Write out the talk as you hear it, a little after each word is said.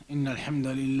إن الحمد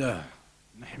لله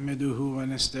نحمده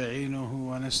ونستعينه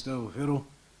ونستغفره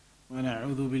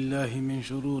ونعوذ بالله من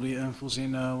شرور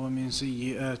أنفسنا ومن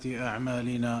سيئات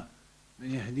أعمالنا من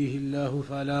يهده الله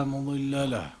فلا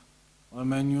مضل له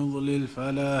ومن يضلل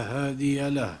فلا هادي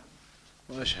له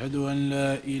وأشهد أن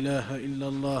لا إله إلا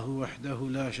الله وحده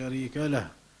لا شريك له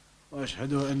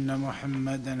وأشهد أن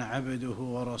محمدا عبده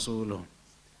ورسوله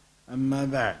أما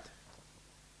بعد.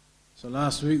 So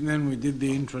last week then we did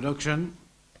the introduction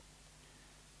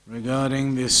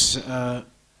regarding this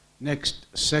next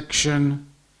section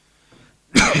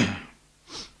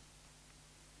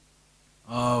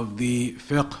of the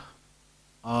fiqh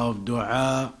of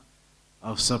dua,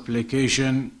 of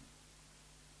supplication,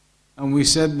 and we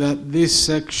said that this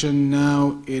section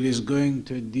now it is going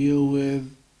to deal with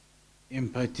in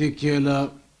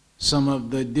particular some of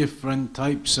the different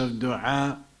types of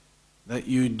dua that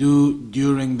you do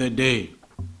during the day,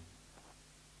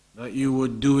 that you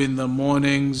would do in the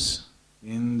mornings,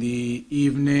 in the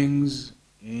evenings,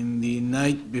 in the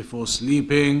night before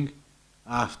sleeping,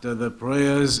 after the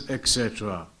prayers,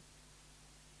 etc.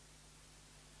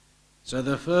 So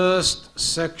the first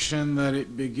section that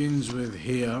it begins with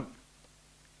here,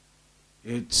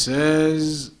 it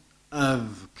says,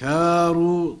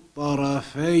 أذكار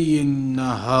طرفي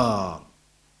النهار.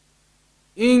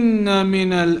 إن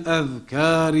من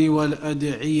الأذكار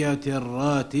والأدعية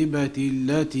الراتبة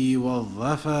التي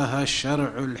وظفها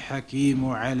الشرع الحكيم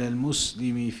على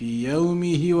المسلم في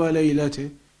يومه وليلته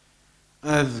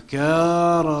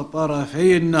أذكار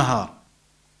طرفي النهار،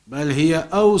 بل هي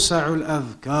أوسع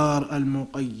الأذكار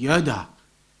المقيدة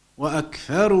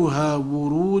وأكثرها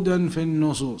ورودا في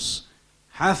النصوص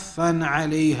حثا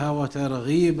عليها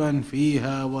وترغيبا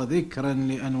فيها وذكرا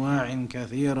لأنواع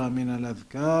كثيرة من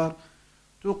الأذكار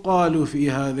تقال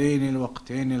في هذين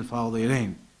الوقتين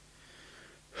الفاضلين.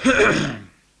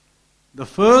 The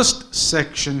first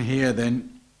section here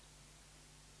then,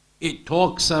 it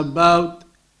talks about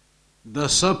the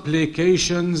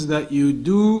supplications that you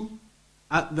do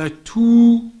at the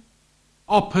two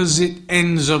opposite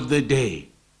ends of the day,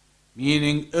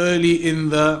 meaning early in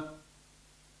the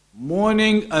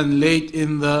morning and late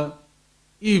in the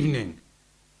evening.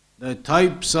 The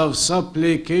types of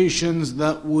supplications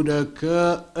that would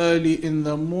occur early in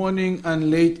the morning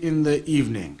and late in the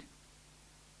evening.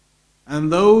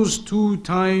 And those two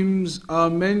times are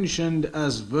mentioned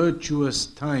as virtuous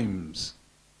times.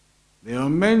 They are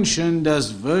mentioned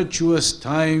as virtuous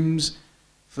times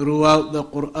throughout the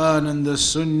Quran and the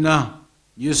Sunnah.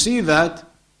 You see that,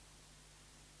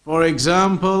 for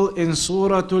example, in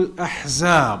Surah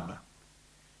Al-Ahzab,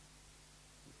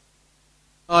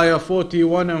 Ayah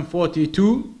 41 and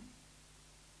 42,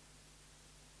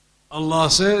 Allah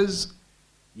says,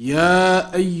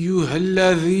 يا أيها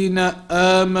الذين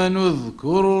آمنوا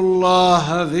اذكروا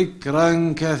الله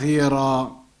ذكرا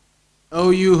كثيرا.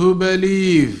 Oh, you who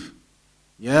believe,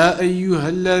 يا أيها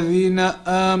الذين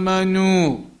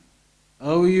آمنوا,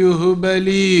 oh, you who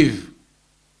believe.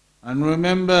 And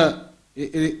remember,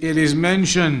 it is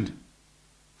mentioned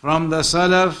from the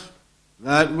Salaf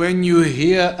that when you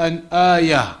hear an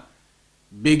ayah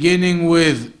beginning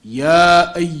with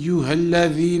Ya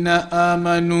ayyuhalladhina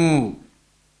amanu,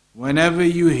 whenever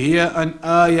you hear an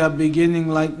ayah beginning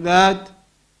like that,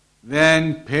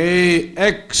 then pay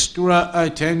extra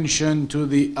attention to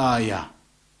the ayah,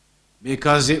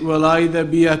 because it will either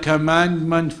be a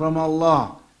commandment from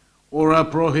Allah or a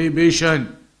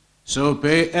prohibition. So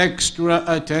pay extra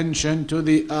attention to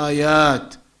the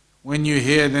ayat when you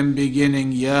hear them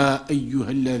beginning, Ya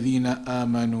ayyuhalladhina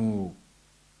amanu.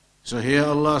 So here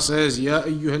Allah says, Ya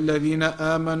ayyuhalladhina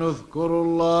amanu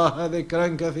dhkurullaha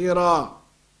dhikran kathira.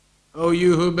 O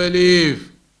you who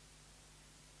believe,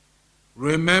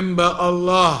 remember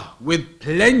Allah with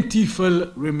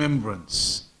plentiful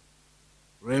remembrance.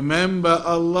 Remember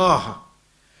Allah,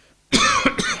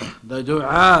 the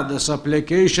dua, the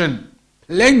supplication,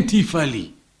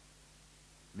 plentifully.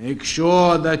 Make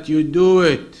sure that you do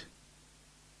it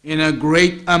in a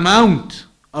great amount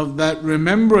of that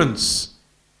remembrance.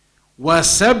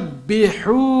 وَسَبِّحُوهُ,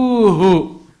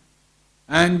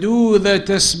 and do the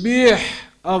tasbih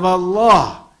of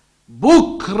Allah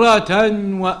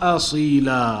bukratan wa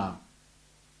asila,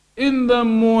 in the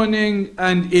morning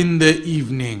and in the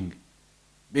evening,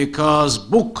 because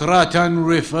bukratan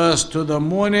refers to the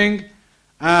morning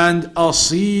and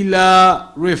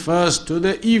asila refers to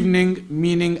the evening,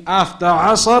 meaning after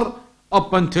Asr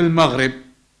up until Maghrib.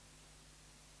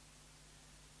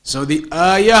 So the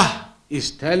ayah is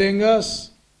telling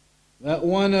us that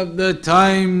one of the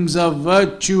times of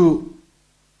virtue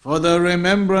for the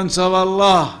remembrance of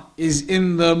Allah is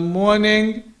in the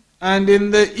morning and in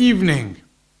the evening.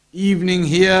 Evening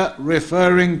here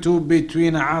referring to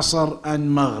between Asr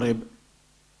and Maghrib.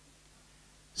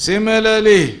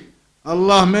 Similarly,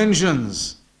 Allah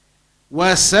mentions,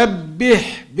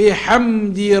 وَسَبِّحْ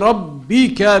بِحَمْدِ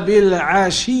رَبِّكَ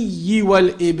بِالْعَشِيِّ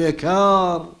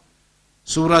وَالْإِبْكَارِ.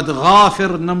 Surah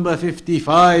Ghafir number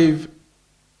 55.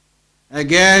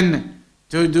 Again,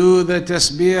 to do the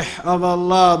tasbih of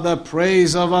Allah, the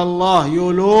praise of Allah,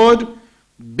 your Lord,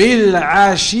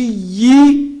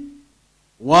 بِالْعَشِيِّ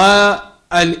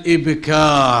وَالْإِبْكَارِ.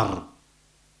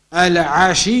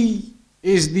 Al-Ashi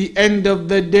is the end of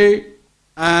the day,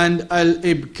 and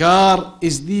Al-Ibkar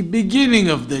is the beginning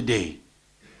of the day.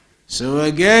 So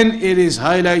again, it is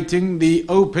highlighting the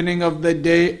opening of the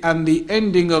day and the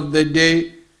ending of the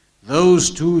day,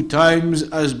 those two times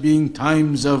as being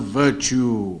times of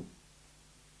virtue.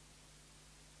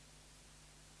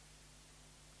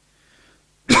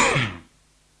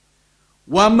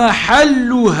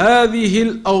 ومحل هذه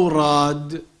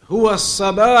الأوراد هو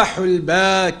الصباح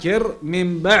الباكر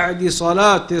من بعد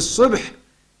صلاة الصبح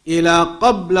إلى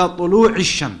قبل طلوع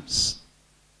الشمس.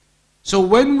 So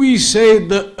when we say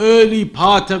the early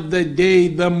part of the day,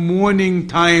 the morning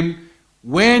time,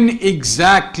 when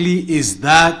exactly is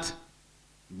that?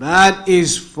 That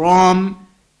is from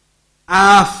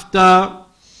after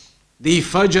the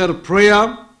Fajr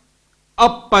prayer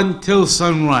up until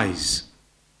sunrise.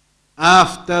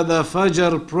 After the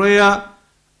Fajr prayer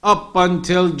up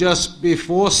until just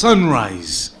before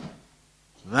sunrise.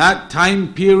 That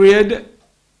time period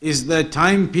is the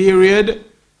time period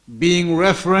being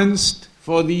referenced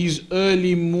for these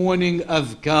early morning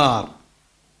adhkar,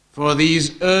 for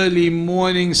these early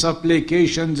morning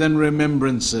supplications and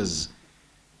remembrances.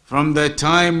 From the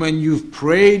time when you've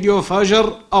prayed your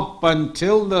Fajr up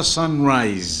until the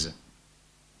sunrise.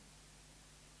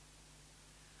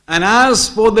 And as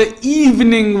for the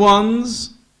evening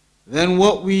ones, then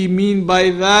what we mean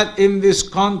by that in this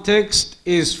context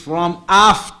is from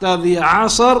after the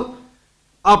Asr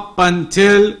up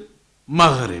until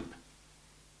Maghrib.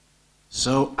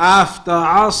 So after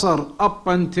Asr up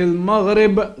until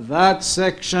Maghrib, that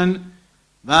section,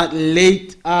 that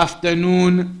late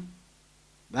afternoon,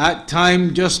 that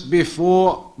time just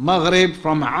before Maghrib,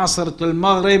 from Asr till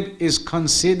Maghrib, is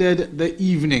considered the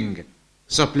evening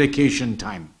supplication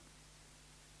time,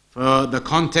 for the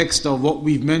context of what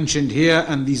we've mentioned here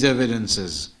and these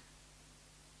evidences.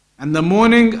 And the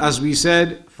morning, as we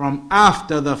said, from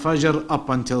after the Fajr up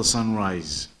until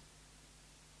sunrise.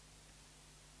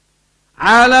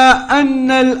 على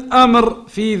أن الأمر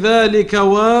في ذلك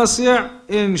واسع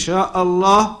إن شاء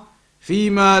الله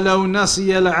فيما لو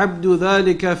نسي العبد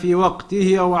ذلك في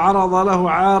وقته أو عرض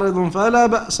له عارض فلا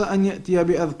بأس أن يأتي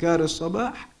بأذكار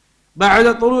الصباح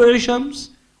بعد طلوع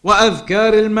الشمس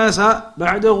وأذكار المساء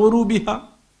بعد غروبها.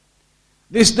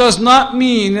 This does not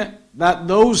mean that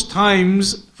those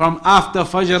times from after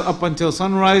Fajr up until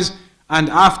sunrise and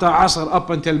after Asr up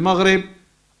until Maghrib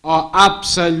are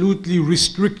absolutely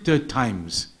restricted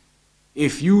times.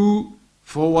 If you,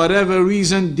 for whatever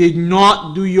reason, did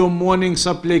not do your morning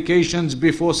supplications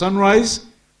before sunrise,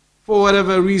 for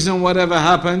whatever reason, whatever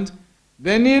happened,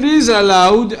 then it is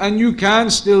allowed and you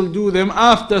can still do them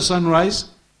after sunrise.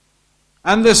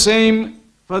 And the same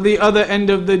for the other end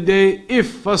of the day,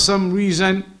 if for some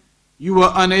reason you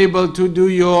were unable to do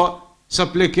your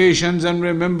supplications and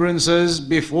remembrances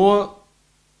before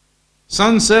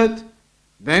sunset,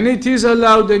 then it is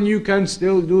allowed and you can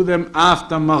still do them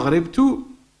after Maghrib too.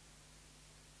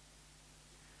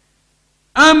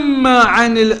 أما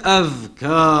عن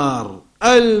الأذكار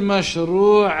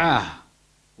المشروعة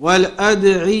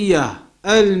والأدعية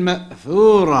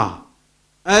المأثورة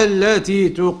التي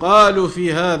تقال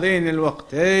في هذين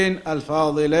الوقتين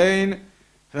الفاضلين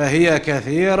فهي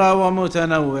كثيرة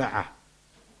ومتنوعة.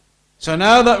 So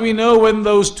now that we know when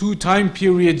those two time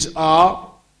periods are,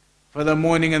 for the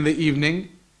morning and the evening,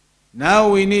 now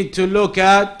we need to look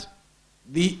at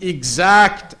the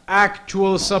exact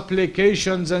actual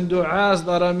supplications and du'as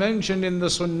that are mentioned in the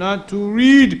Sunnah to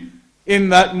read in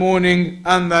that morning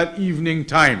and that evening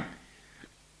time.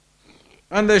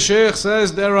 And the Shaykh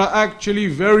says there are actually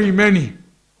very many.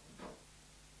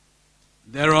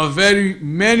 There are very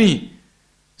many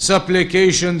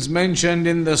supplications mentioned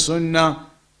in the Sunnah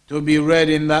to be read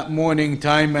in that morning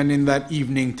time and in that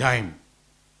evening time.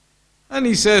 And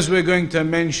he says we're going to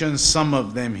mention some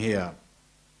of them here.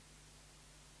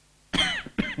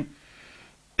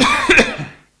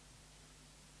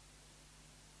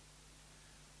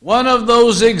 One of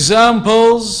those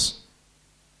examples,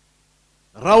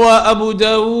 روى أبو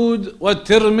داود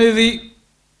والترمذي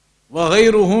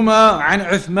وغيرهما عن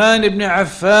عثمان بن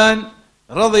عفان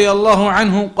رضي الله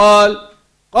عنه قال: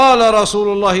 قال رسول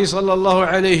الله صلى الله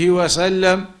عليه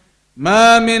وسلم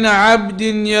ما من عبد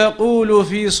يقول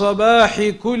في صباح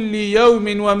كل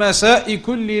يوم ومساء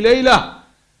كل ليلة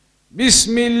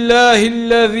بسم الله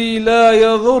الذي لا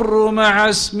يضر مع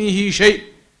اسمه شيء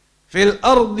في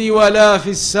الأرض ولا في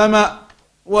السماء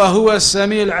وهو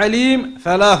السميع العليم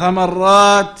 3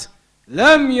 مرات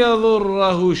لم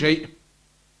يضره شيء.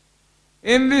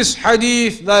 In this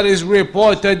hadith that is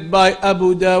reported by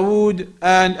Abu Dawood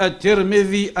and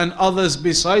At-Tirmidhi and others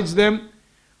besides them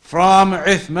from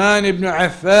Uthman ibn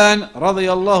Affan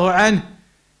radiyallahu anhu,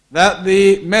 that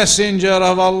the Messenger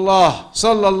of Allah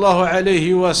sallallahu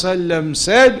alayhi wasallam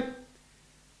said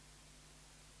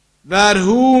that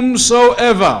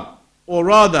whomsoever, or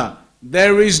rather,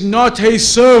 there is not a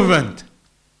servant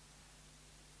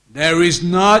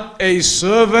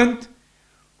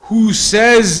who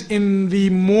says in the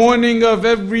morning of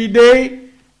every day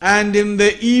and in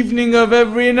the evening of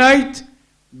every night,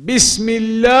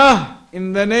 Bismillah,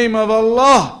 in the name of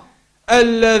Allah,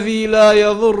 الذي لا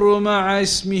يضر مع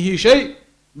اسمه شيء,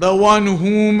 the one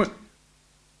whom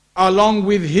along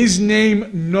with his name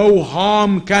no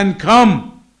harm can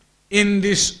come in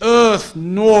this earth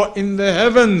nor in the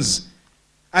heavens,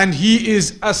 and he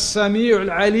is As-Sami'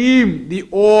 Al-Alim, the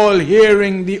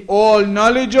all-hearing, the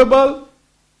all-knowledgeable.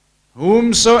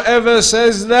 Whomsoever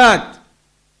says that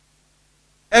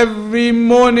every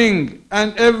morning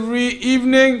and every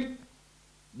evening,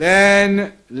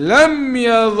 then لم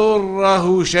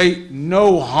يضره شيء,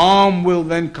 no harm will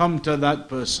then come to that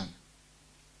person.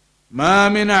 ما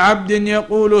من عبد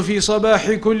يقول في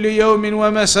صباح كل يوم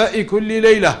ومساء كل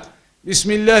ليلة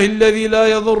بسم الله الذي لا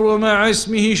يضر مع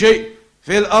اسمه شيء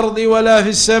في الأرض ولا في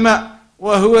السماء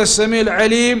وهو السميع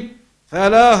العليم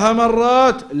 3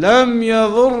 مرات لم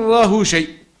يضره شيء.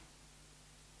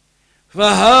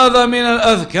 فهذا من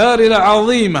الأذكار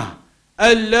العظيمة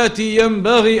التي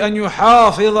ينبغي أن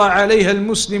يحافظ عليها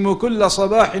المسلم كل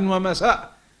صباح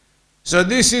ومساء. So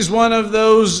this is one of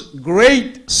those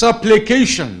great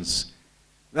supplications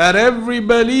that every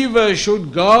believer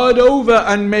should guard over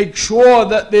and make sure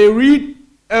that they read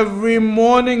every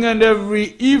morning and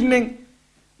every evening.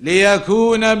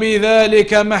 ليكون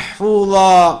بذلك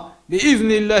محفوظا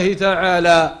بإذن الله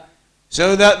تعالى,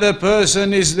 so that the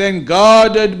person is then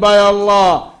guarded by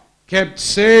Allah, kept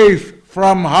safe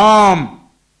from harm.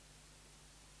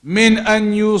 من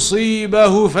أن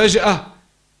يصيبه فجأة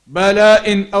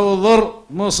بلاء أو ضر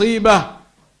مصيبة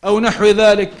أو نحو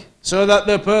ذلك, so that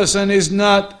the person is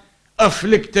not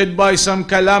afflicted by some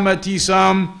calamity,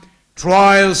 some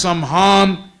trial, some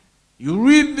harm. You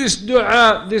read this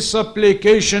dua, this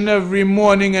supplication every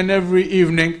morning and every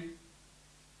evening.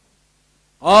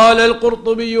 قال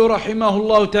القرطبي رحمه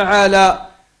الله تعالى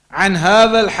عن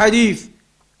هذا الحديث,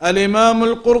 الإمام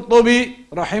القرطبي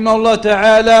رحمه الله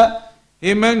تعالى,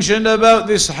 he mentioned about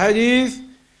this hadith,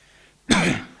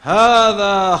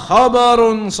 هذا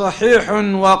خبر صحيح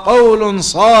وقول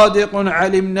صادق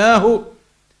علمناه.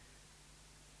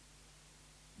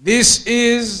 This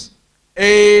is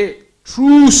a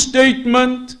true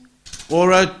statement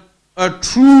or a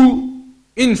true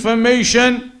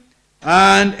information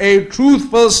and a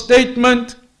truthful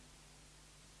statement,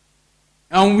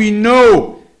 and we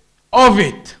know of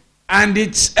it and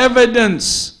its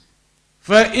evidence.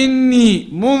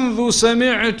 فإني منذ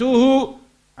سمعته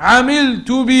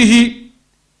عملت به.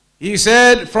 He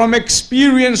said, from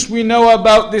experience we know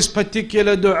about this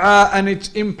particular dua and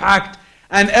its impact,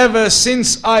 and ever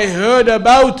since I heard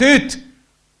about it,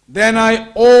 then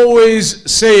I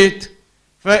always say it.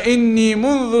 فإني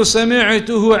منذ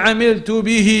سمعته عملت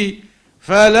به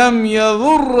فلم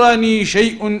يضرني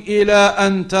شيء إلى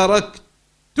أن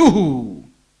تركته.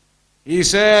 He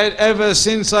said, ever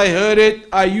since I heard it,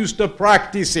 I used to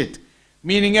practice it.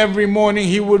 Meaning every morning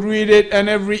he would read it and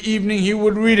every evening he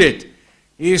would read it.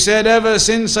 He said, ever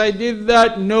since I did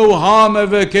that, no harm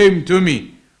ever came to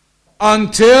me.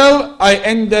 Until I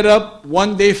ended up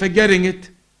one day forgetting it,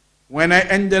 when I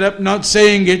ended up not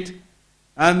saying it.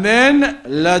 And then,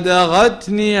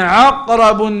 لَدَغَتْنِي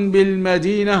عَقْرَبٌ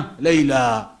بِالْمَدِينَةِ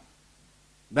لَيْلًا.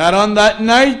 That on that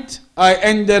night, I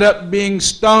ended up being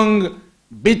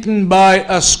bitten by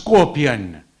a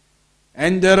scorpion.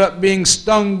 Ended up being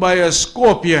stung by a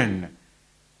scorpion.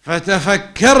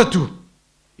 فَتَفَكَّرْتُ.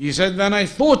 He said, then I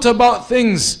thought about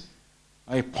things.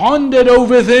 I pondered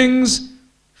over things.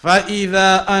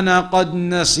 فَإِذَا أَنَا قَدْ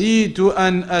نَسِيتُ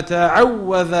أَنْ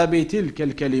أَتَعَوَّذَ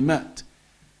بِتِلْكَ الْكَلِمَاتِ.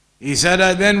 He said,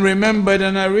 I then remembered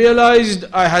and I realized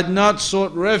I had not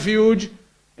sought refuge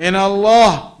in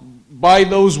Allah by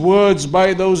those words,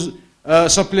 by those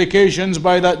supplications,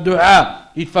 by that dua.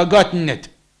 He'd forgotten it.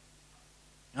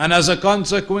 And as a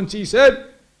consequence, he said,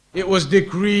 it was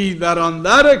decreed that on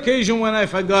that occasion when I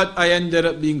forgot, I ended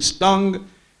up being stung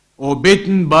or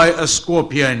bitten by a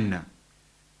scorpion.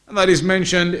 And that is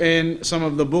mentioned in some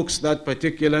of the books, that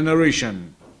particular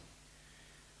narration.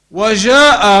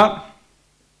 وَجَاءَ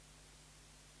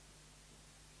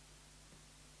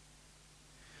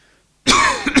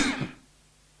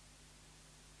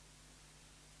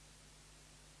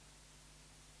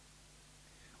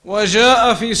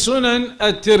وجاء في سنن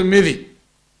الترمذي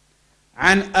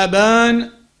عن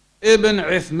أبان ابن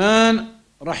عثمان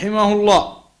رحمه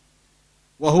الله،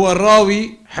 وهو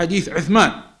الراوي حديث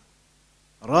عثمان،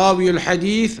 راوي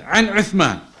الحديث عن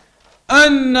عثمان،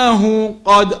 أنه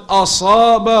قد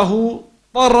أصابه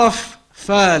طرف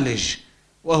فالج،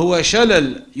 وهو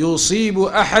شلل يصيب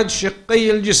أحد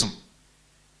شقي الجسم،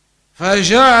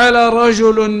 فجعل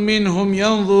رجل منهم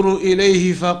ينظر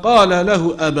إليه فقال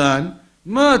له أبان: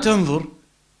 ما تنظر؟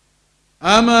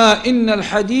 أما إن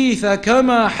الحديث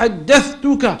كما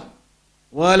حدثتك،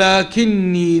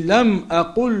 ولكني لم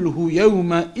أقله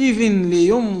يومئذ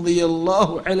ليمضي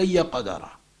الله علي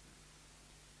قدره.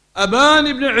 Aban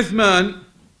ibn Uthman,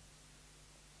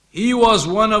 he was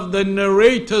one of the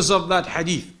narrators of that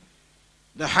hadith.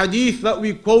 The hadith that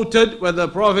we quoted where the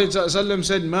Prophet ﷺ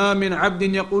said, ما من عبد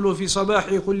يقول في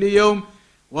صباح كل يوم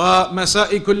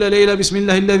ومساء كل ليلة بسم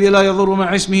الله الذي لا يضر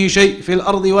مع اسمه شيء في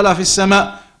الأرض ولا في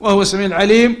السماء وهو السميع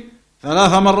العليم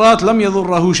 3 مرات لم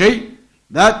يضره شيء.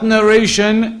 That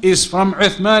narration is from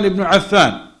Uthman ibn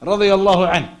Affan رضي الله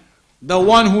عنه. The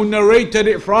one who narrated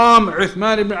it from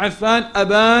Uthman ibn Affan,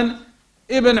 Aban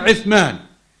ibn Uthman.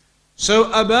 So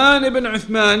Aban ibn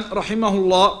Uthman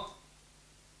rahimahullah,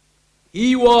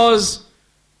 he was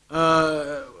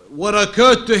what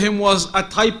occurred to him was a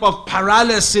type of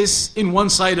paralysis in one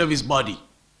side of his body.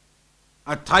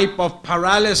 A type of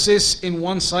paralysis in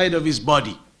one side of his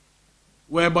body,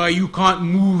 whereby you can't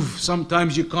move.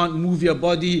 Sometimes you can't move your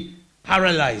body,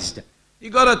 paralyzed. He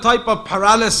got a type of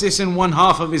paralysis in one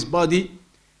half of his body,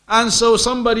 and so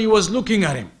somebody was looking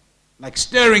at him, like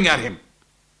staring at him.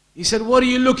 He said, "What are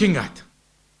you looking at?"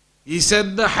 He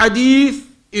said, "The hadith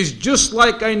is just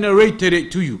like I narrated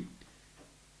it to you."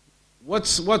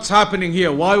 What's happening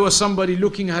here? Why was somebody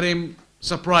looking at him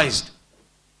surprised?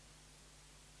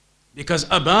 Because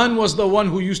Aban was the one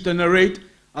who used to narrate,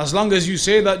 as long as you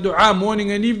say that dua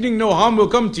morning and evening, no harm will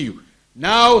come to you.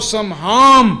 Now some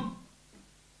harm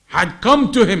had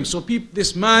come to him. So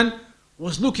this man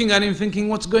was looking at him thinking,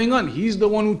 what's going on? He's the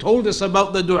one who told us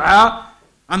about the dua,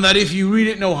 and that if you read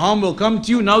it, no harm will come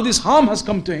to you. Now this harm has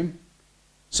come to him.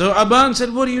 So Aban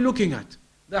said, what are you looking at?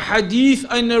 The hadith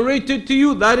I narrated to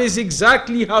you, that is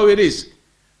exactly how it is.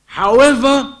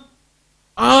 However,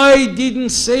 I didn't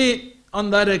say it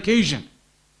on that occasion.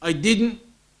 I didn't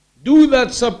do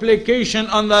that supplication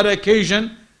on that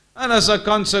occasion. And as a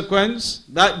consequence,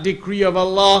 that decree of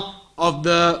Allah of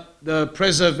the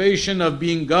preservation of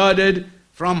being guarded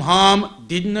from harm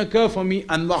didn't occur for me,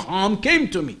 and the harm came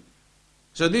to me.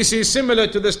 So this is similar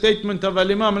to the statement of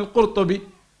Al-Imam Al-Qurtubi,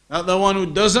 that the one who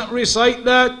doesn't recite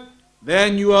that,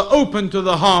 then you are open to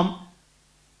the harm.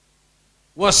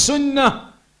 وَالسُنَّةِ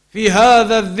فِي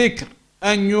هَذَا الذِّكْرِ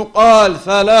أن يقال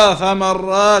 3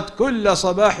 مرات كل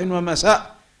صباح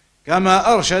ومساء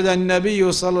كما أرشد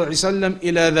النبي صلى الله عليه وسلم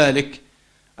إلى ذلك.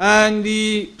 And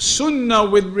the sunnah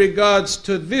with regards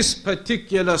to this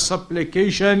particular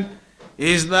supplication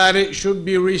is that it should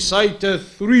be recited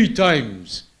 3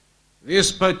 times.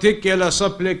 This particular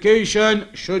supplication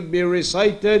should be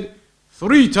recited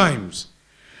 3 times.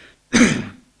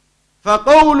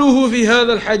 فقوله في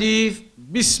هذا الحديث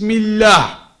بسم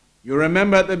الله. You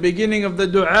remember at the beginning of the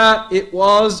dua, it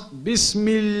was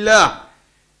Bismillah.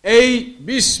 أي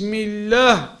بسم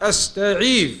الله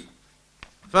أستعيذ.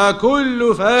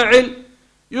 فكل فاعل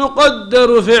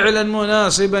يقدر فعلا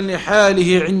مناسبا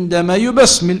لحاله عندما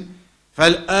يبسمل.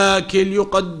 فالآكل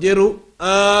يقدر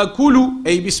آكل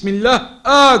أي بسم الله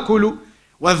آكل.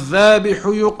 والذابح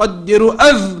يقدر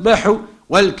أذبح.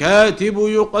 والكاتب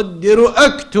يقدر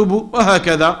أكتب.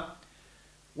 وهكذا.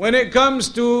 When it comes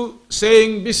to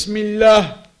saying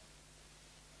Bismillah,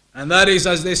 and that is,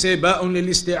 as they say, Ba'un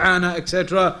lil-isti'ana,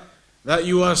 etc., that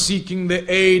you are seeking the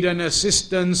aid and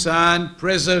assistance and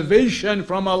preservation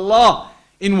from Allah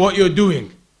in what you're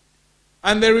doing.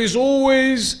 And there is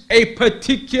always a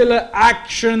particular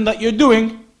action that you're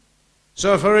doing.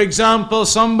 So for example,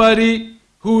 somebody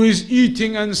who is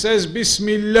eating and says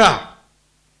Bismillah,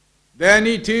 then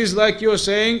it is like you're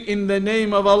saying, in the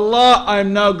name of Allah,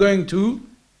 I'm now going to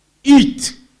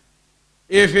eat.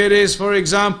 If it is, for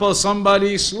example,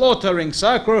 somebody slaughtering,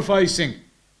 sacrificing,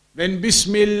 then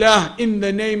Bismillah, in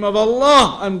the name of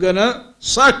Allah, I'm gonna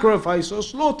sacrifice or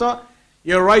slaughter.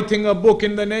 You're writing a book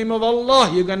in the name of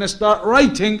Allah, you're going to start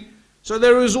writing. So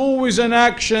there is always an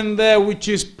action there which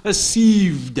is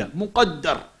perceived,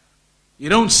 muqaddar. You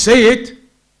don't say it.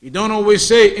 You don't always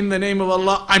say in the name of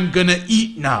Allah, I'm going to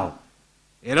eat now.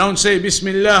 You don't say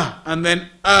Bismillah and then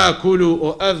akulu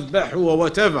or adhbahu or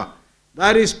whatever.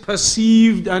 That is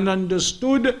perceived and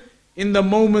understood in the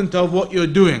moment of what you're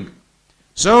doing.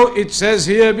 So it says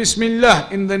here Bismillah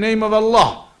in the name of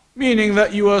Allah, meaning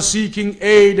that you are seeking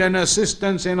aid and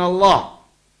assistance in Allah.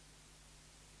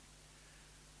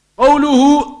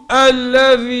 قوله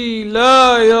الذي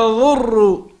لا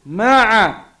يضر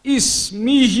مع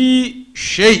اسمه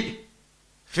شيء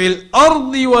في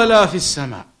الأرض ولا في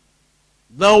السماء.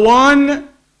 The one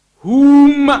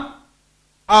whom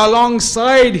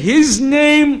alongside his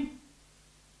name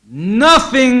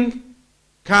nothing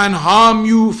can harm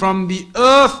you from the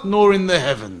earth nor in the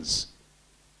heavens.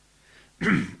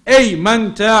 أي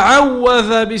من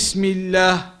تعوذ بسم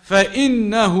الله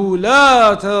فإنه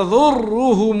لا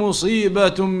تضره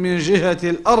مصيبة من جهة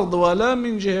الأرض ولا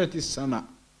من جهة السماء.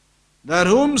 That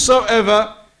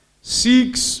whomsoever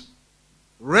seeks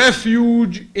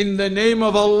refuge in the name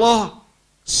of Allah,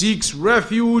 seeks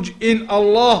refuge in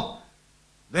Allah,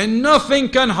 then nothing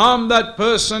can harm that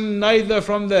person neither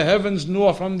from the heavens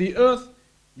nor from the earth.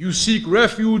 You seek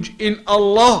refuge in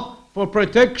Allah for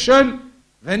protection,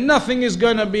 then nothing is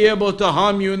going to be able to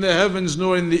harm you in the heavens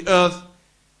nor in the earth.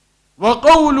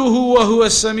 وَقَوْلُهُ وَهُوَ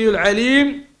السَّمِيعُ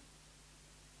الْعَلِيمُ,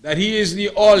 that He is the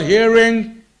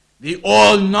all-hearing, the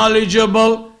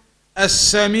all-knowledgeable,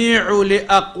 السَّمِيعُ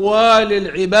لِأَقْوَالِ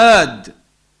الْعِبَادِ,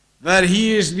 that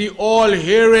He is the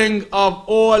all-hearing of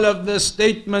all of the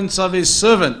statements of His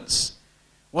servants.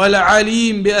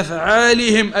 وَالْعَلِيمُ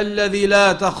بِأَفْعَالِهِمْ الَّذِي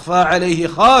لَا تَخْفَى عَلَيْهِ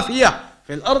خَافِيَةٌ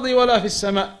فِي الْأَرْضِ وَلَا فِي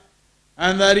السَّمَاءِ,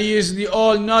 and that He is the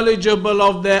all-knowledgeable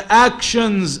of their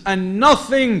actions, and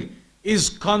nothing is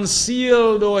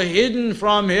concealed or hidden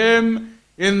from Him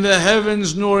in the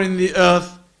heavens nor in the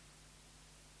earth.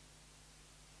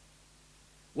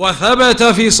 وثبت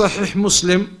في صحيح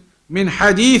مسلم من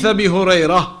حديث أبي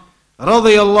هريرة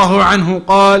رضي الله عنه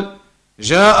قال: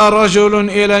 جاء رجل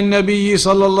إلى النبي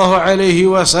صلى الله عليه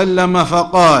وسلم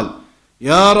فقال: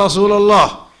 يا رسول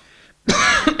الله.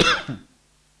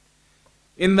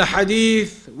 In the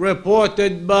hadith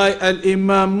reported by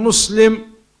Al-Imam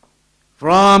Muslim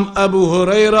from Abu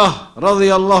Hurairah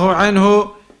radiyallahu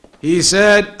anhu, he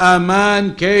said, a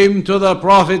man came to the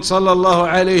Prophet sallallahu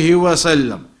alayhi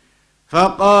wasallam.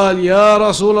 فقال: يا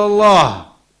رسول الله.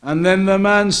 And then the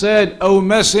man said, O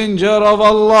Messenger of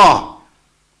Allah,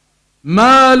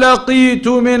 ما لقيت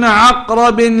من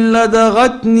عقرب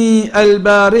لدغتني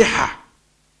البارحة.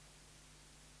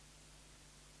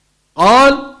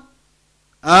 قال: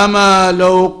 أما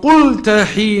لو قلت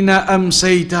حين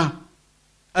أمسيت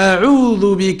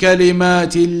أعوذ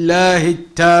بكلمات الله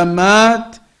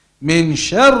التامات من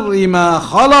شر ما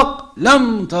خلق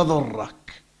لم تضرك.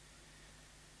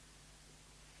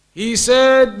 He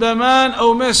said, the man,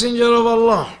 O Messenger of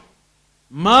Allah,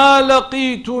 ما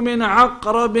لقيت من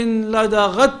عقرب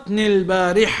لدغتني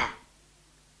البارحة,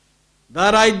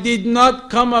 that I did not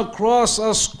come across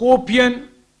a scorpion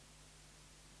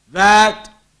that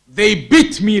they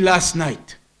bit me last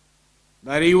night,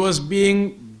 that he was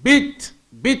being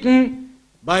bitten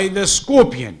by the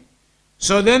scorpion.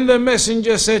 So then the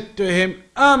messenger said to him,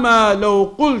 أما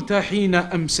لو قلت حين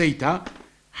أمسيت,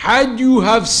 had you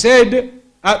have said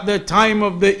at the time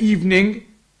of the evening,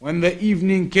 when the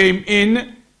evening came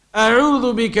in,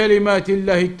 أعوذ بكلمات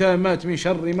الله التامات من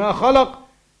شر ما خلق,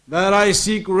 that I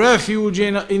seek refuge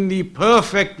in the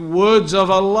perfect words of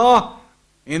Allah,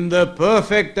 in the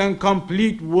perfect and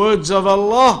complete words of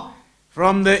Allah,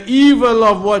 from the evil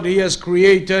of what He has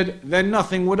created, then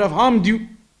nothing would have harmed you.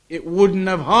 It wouldn't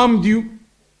have harmed you.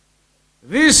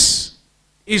 This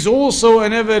is also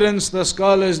an evidence the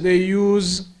scholars they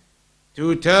use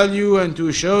to tell you and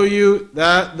to show you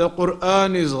that the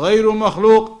Quran is غير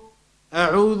مخلوق.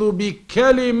 أعوذ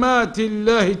بكلمات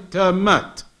الله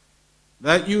التامات,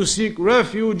 that you seek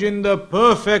refuge in the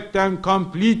perfect and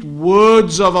complete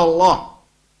words of Allah.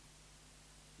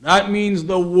 That means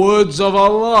the words of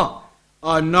Allah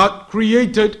are not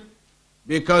created,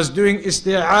 because doing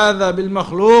isti'adha bil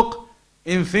makhluq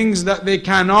in things that they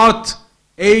cannot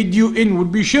aid you in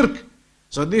would be shirk.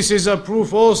 So this is a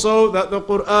proof also that the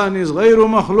Quran is غير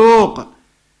مخلوق.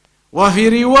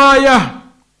 وفي رواية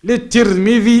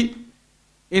للترمذي,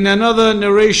 in another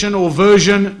narration or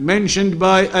version mentioned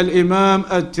by Al-Imam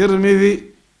Al-Tirmidhi,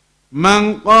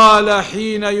 من قال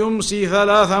حين يمسي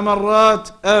 3 مرات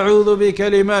أعوذ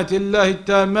بكلمات الله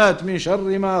التامات من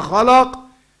شر ما خلق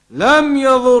لم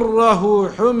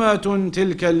يضره حمة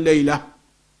تلك الليلة.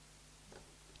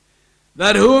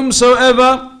 that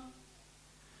whomsoever,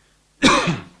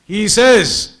 he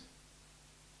says,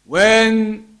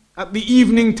 when at the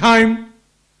evening time,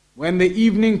 when the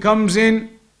evening comes in,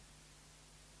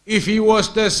 if he was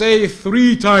to say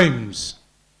 3 times,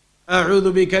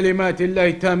 أعوذ بكلمات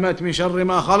الله التامات من شر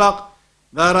ما خلق,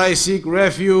 that I seek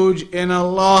refuge in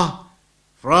Allah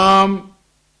from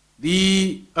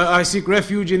I seek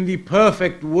refuge in the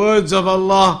perfect words of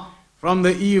Allah from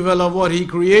the evil of what He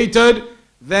created,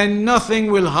 then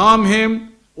nothing will harm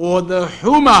him, or the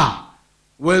humah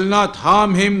will not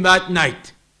harm him that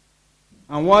night.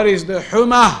 And what is the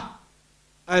humah?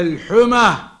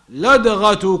 Al-humah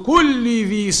لدغة كل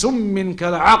ذي سم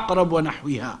كالعقرب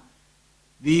ونحوها.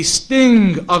 The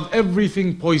sting of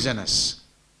everything poisonous.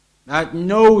 That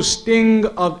no sting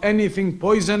of anything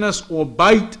poisonous or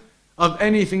bite of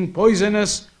anything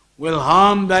poisonous will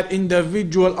harm that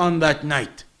individual on that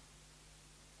night.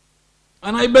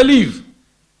 And I believe,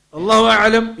 Allahu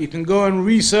A'lam, you can go and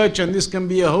research, and this can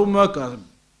be a homework, a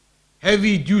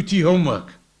heavy duty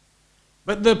homework.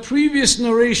 But the previous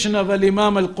narration of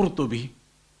Al-Imam Al-Qurtubi,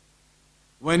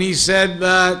 when he said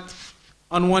that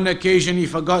on one occasion he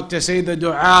forgot to say the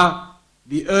dua,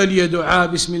 the earlier dua,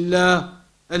 Bismillah,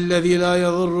 الذي لا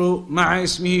يضر مع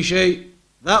اسمه شيء,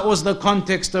 that was the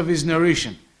context of his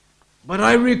narration. But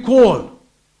I recall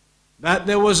that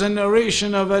there was a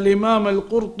narration of Al-Imam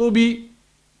Al-Qurtubi,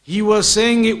 he was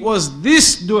saying it was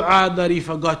this dua that he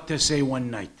forgot to say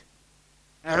one night.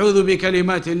 أعوذ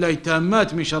بكلمات الله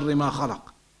التامات من شر ما خلق.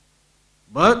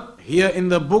 But here in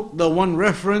the book, the one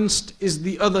referenced is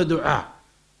the other dua.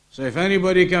 So if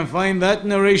anybody can find that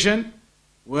narration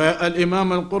where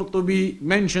Al-Imam Al-Qurtubi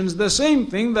mentions the same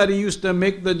thing, that he used to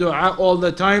make the dua all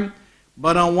the time,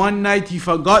 but on one night he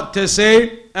forgot to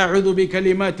say أعوذ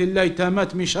بكلمات الله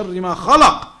التامات من شر ما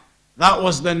خلق. That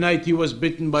was the night he was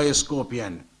bitten by a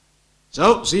scorpion.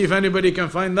 So see if anybody can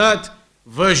find that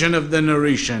version of the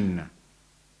narration.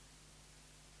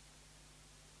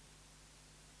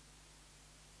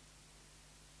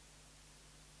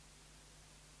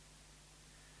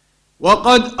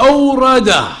 وقد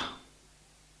أورد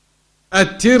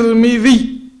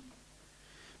الترمذي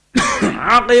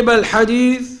عقب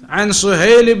الحديث عن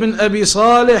سهيل بن أبي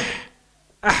صالح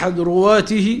أحد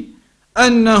رواته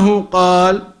أنه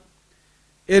قال,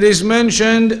 it is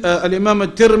mentioned, Al-Imam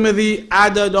Al-Tirmidhi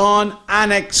added on,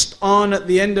 annexed on at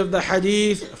the end of the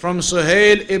hadith from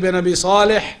Suhail ibn Abi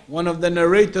Salih, one of the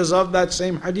narrators of that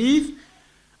same hadith,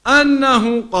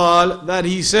 أنه قال, that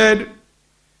he said,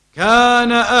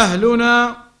 كان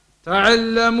أهلنا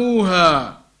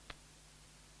تعلموها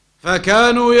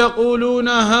فكانوا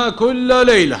يقولونها كل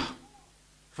ليلة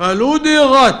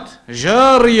فلدغت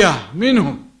جارية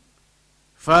منهم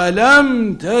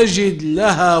فلم تجد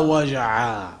لها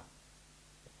وجعا.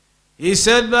 He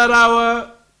said that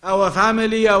our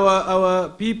family, our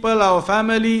people, our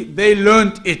family, they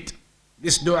learnt it,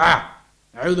 this dua.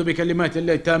 أعوذ بكلمات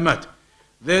الله التامات.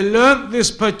 They learnt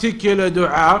this particular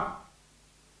dua,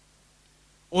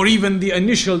 or even the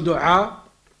initial dua,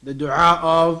 the dua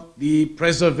of the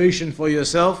preservation for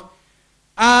yourself,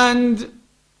 and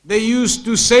they used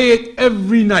to say it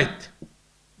every night.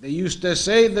 They used to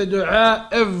say the dua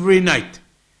every night.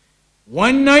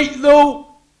 One night though,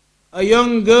 a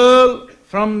young girl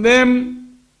from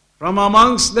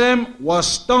amongst them, was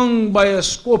stung by a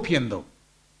scorpion though.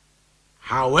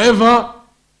 However,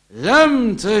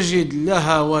 لم تجد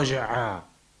لها وجعا.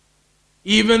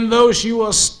 Even though she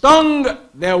was stung,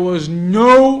 there was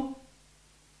no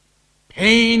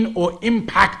pain or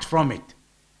impact from it.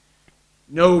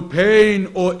 No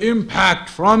pain or impact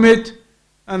from it.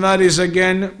 And that is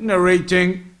again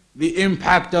narrating the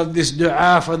impact of this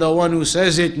dua for the one who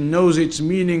says it and knows its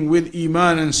meaning with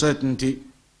iman and certainty.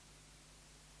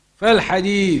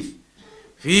 فالحديث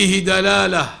فيه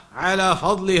دلالة على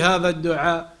فضل هذا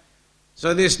الدعاء.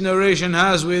 So this narration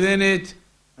has within it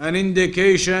an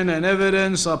indication and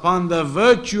evidence upon the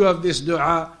virtue of this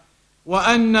dua.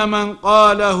 وأن من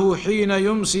قاله حين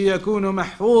يمسي يكون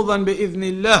محفوظا بإذن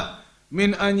الله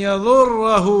من أن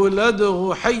يضره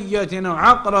لدغ حية أو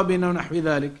عقرب أو نحو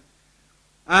ذلك.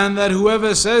 And that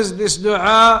whoever says this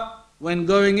dua when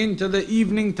going into the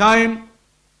evening time,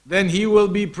 then he will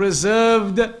be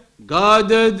preserved,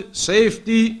 guarded,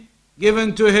 safety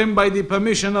given to him by the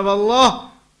permission of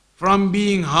Allah from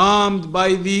being harmed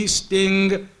by the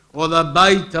sting or the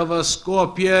bite of a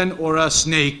scorpion or a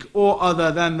snake or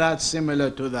other than that, similar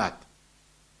to that.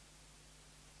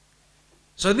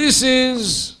 So this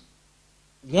is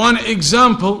one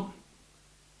example.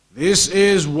 This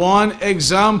is one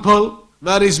example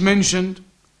that is mentioned.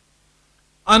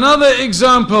 Another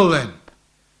example then.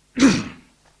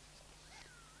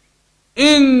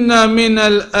 إن من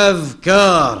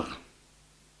الأذكار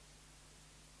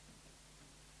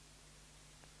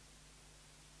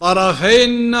طرفي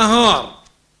النهار.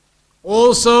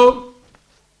 Also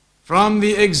from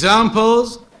the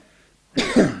examples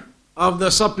of the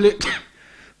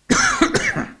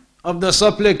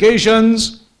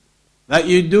supplications that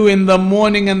you do in the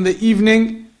morning and the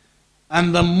evening.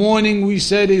 And the morning we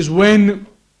said is when?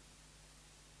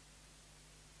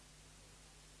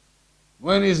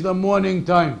 When is the morning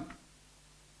time?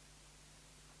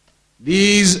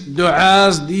 These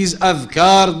du'as, these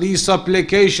adhkar, these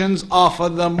supplications are for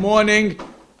the morning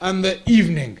and the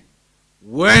evening.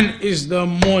 When is the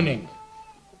morning?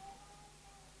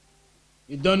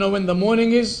 You don't know when the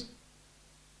morning is?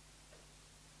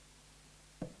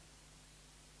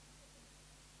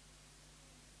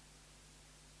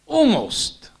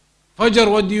 Almost.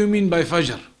 Fajr, what do you mean by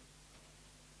Fajr?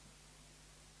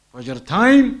 Fajr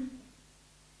time?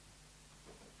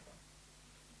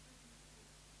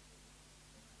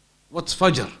 What's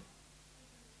Fajr?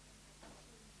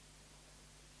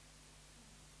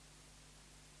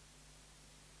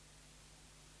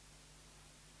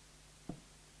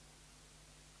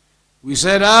 We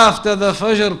said after the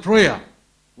Fajr prayer,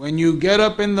 when you get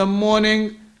up in the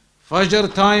morning,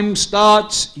 Fajr time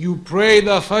starts, you pray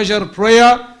the Fajr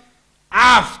prayer.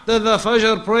 After the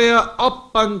Fajr prayer,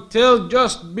 up until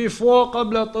just before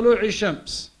قبل طلوع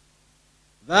الشمس.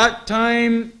 That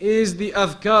time is the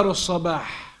Adhkar al-Sabah.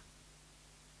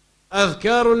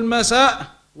 Adhkar al-Masa,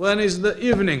 when is the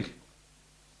evening?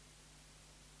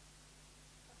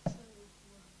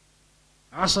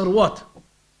 Asr what?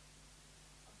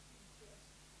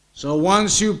 So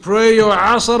once you pray your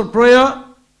Asr prayer,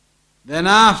 then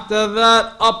after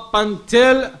that up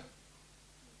until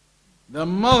the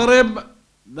Maghrib,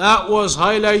 that was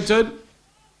highlighted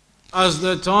as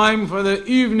the time for the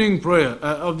evening prayer,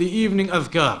 of the evening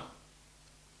Adhkar.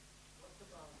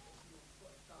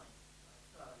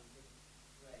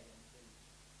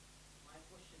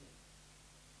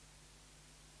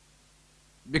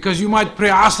 Because you might pray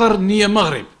Asr near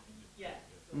Maghrib. Yeah,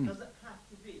 so does it have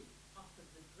to be after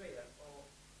the prayer or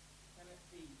can it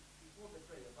be before the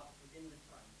prayer but within the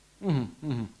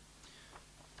time?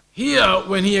 Here,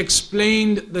 when he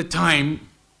explained the time,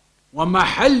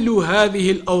 ومحل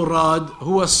هذه الأوراد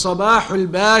هو الصباح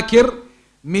الباكر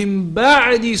من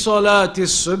بعد صلاة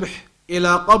الصبح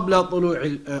إلى قبل طلوع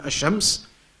الشمس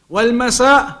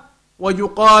والمساء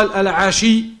ويقال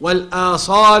العشي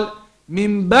والآصال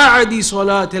من بعد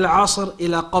صلاة العصر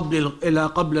إلى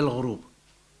قبل الغروب.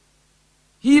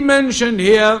 He mentioned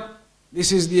here,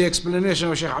 this is the explanation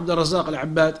of Sheikh Abdul Razzaq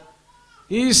Al-Abbad.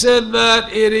 He said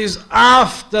that it is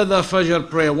after the Fajr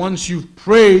prayer, once you've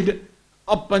prayed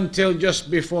up until just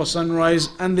before sunrise,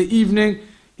 and the evening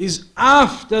is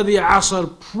after the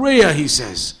Asr prayer, he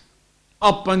says,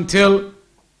 up until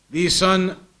the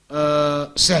sun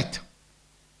set.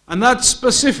 And that's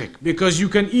specific, because you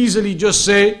can easily just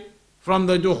say from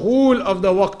the dukhul of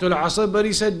the waqt al-Asr, but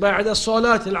he said ba'da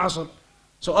salat al-Asr.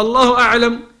 So Allahu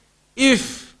A'lam,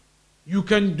 if you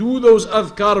can do those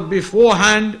adhkar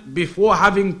beforehand, before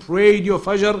having prayed your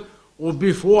Fajr, or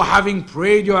before having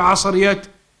prayed your Asr yet,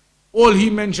 all he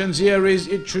mentions here is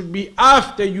it should be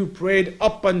after you prayed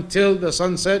up until the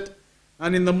sunset,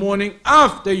 and in the morning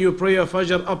after you pray your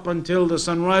Fajr up until the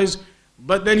sunrise.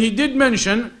 But then he did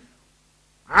mention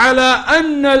على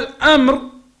أن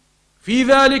الأمر في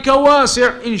ذلك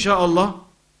واسع إن شاء الله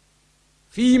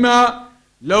فيما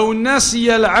لو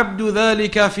نسي العبد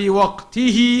ذلك في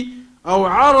وقته أو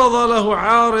عرض له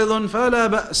عارض فلا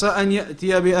بأس أن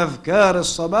يأتي بأذكار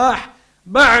الصباح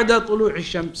بعد طلوع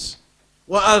الشمس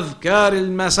وأذكار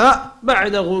المساء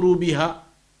بعد غروبها.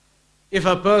 If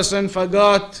a person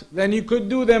forgot, then he could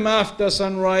do them after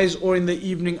sunrise or in the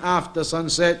evening after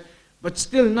sunset, but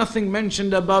still nothing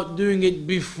mentioned about doing it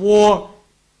before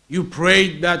you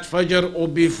prayed that Fajr or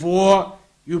before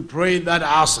you prayed that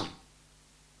Asr.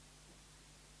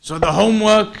 So the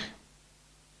homework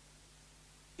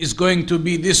is going to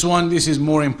be this one. This is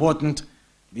more important.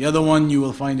 The other one you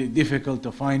will find it difficult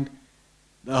to find.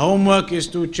 The homework is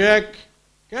to check,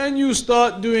 can you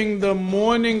start doing the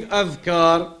morning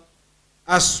adhkar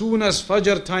as soon as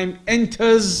Fajr time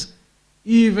enters,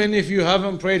 even if you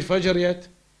haven't prayed Fajr yet?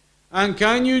 And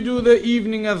can you do the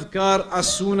evening adhkar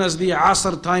as soon as the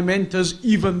Asr time enters,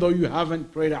 even though you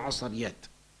haven't prayed Asr yet?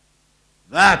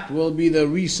 That will be the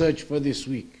research for this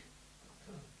week.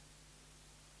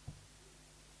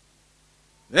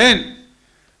 Then,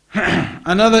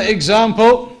 another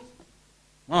example.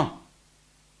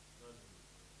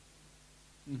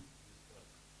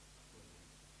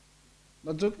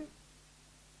 That's okay.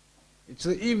 It's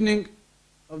the evening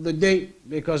of the day,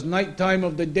 because night time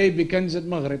of the day begins at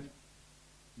Maghrib.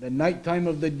 The night time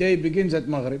of the day begins at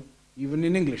Maghrib, even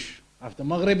in English. After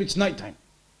Maghrib, it's night time.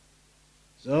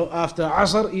 So after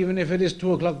Asr, even if it is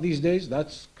 2 o'clock these days,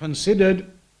 that's considered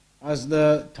as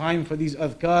the time for these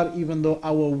adhkar, even though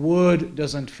our word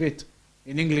doesn't fit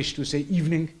in English to say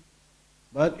evening.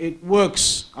 But it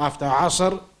works after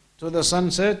Asr to the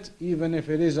sunset, even if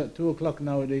it is at 2 o'clock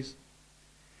nowadays.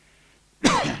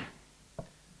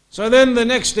 So then the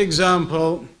next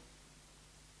example.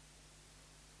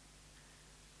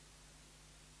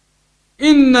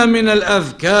 إن من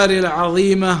الأذكار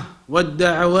العظيمة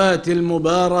والدعوات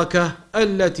المباركة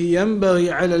التي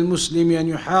ينبغي على المسلم أن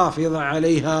يحافظ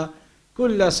عليها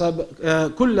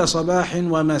كل صباح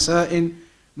ومساء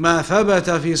ما ثبت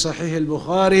في صحيح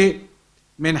البخاري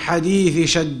من حديث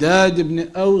شداد بن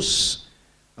أوس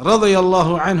رضي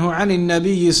الله عنه عن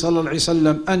النبي صلى الله عليه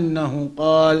وسلم أنه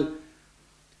قال.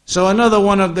 So another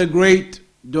one of the great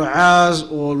du'as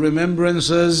or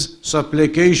remembrances,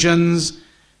 supplications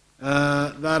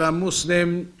that a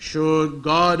Muslim should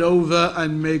guard over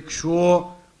and make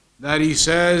sure that he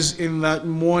says in that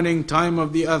morning time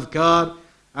of the adhkar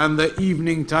and the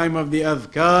evening time of the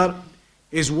adhkar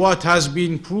is what has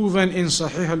been proven in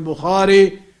Sahih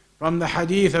al-Bukhari from the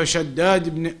hadith of Shaddad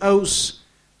ibn Aus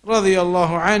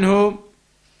radiyallahu anhu,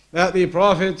 that the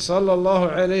Prophet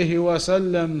sallallahu alayhi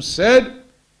wasallam said,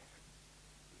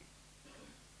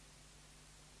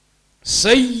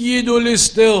 سيد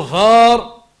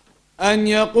الاستغفار أن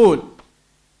يقول,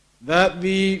 that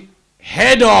the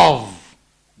head of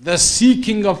the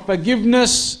seeking of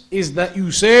forgiveness is that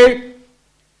you say,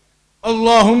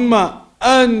 Allahumma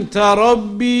anta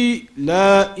rabbi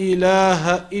la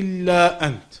ilaha illa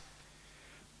ant.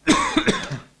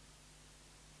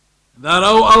 That,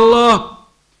 oh Allah,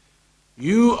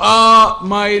 you are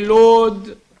my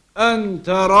Lord,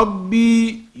 anta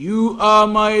rabbi, you are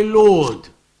my Lord,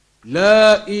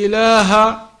 la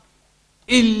ilaha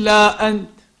illa ant,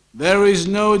 there is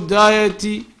no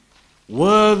deity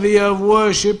worthy of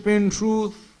worship in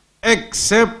truth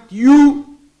except you.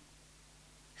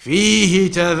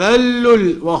 فيه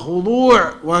تذلل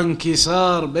وخضوع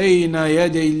وانكسار بين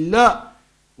يدي الله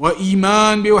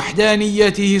وإيمان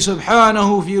بوحدانيته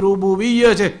سبحانه في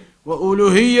ربوبيته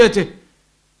وألوهيته.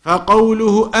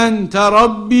 فقوله أنت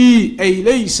ربي أي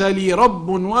ليس لي رب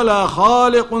ولا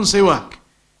خالق سواك،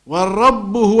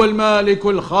 والرب هو المالك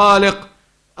الخالق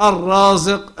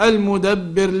الرازق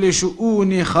المدبر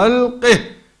لشؤون خلقه،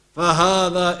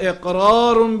 فهذا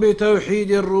إقرار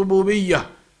بتوحيد الربوبية.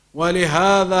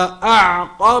 ولهذا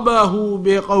أعقبه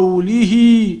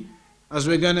بقوله, as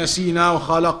we're going to see now,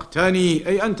 خلقتني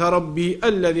أي أنت ربي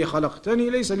الذي خلقتني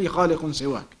ليس لي خالق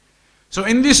سواك. So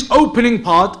in this opening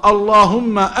part,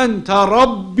 Allahumma anta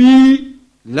rabbi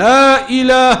la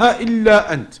ilaha illa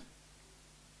ant,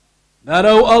 that,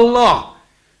 oh Allah,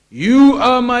 you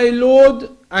are my Lord,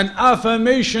 an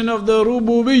affirmation of the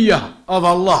rububiyyah of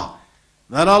Allah,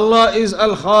 that Allah is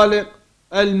al-Khaliq,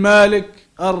 al-Malik,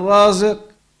 al-Raziq,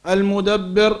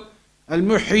 al-Mudabbir,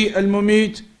 al-Muhyi,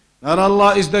 al-Mumit, that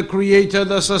Allah is the creator,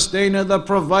 the sustainer, the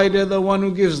provider, the one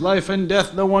who gives life and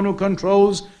death, the one who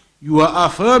controls. You are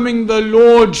affirming the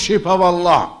lordship of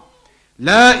Allah.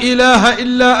 La ilaha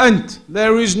illa ant,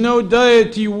 there is no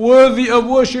deity worthy of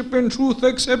worship in truth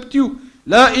except you.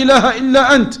 La ilaha illa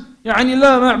ant, يعني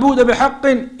لا معبود بحق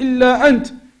إلا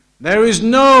أنت, there is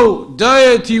no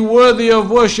deity worthy of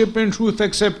worship in truth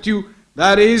except you.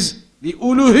 That is the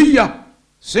uluhiyyah,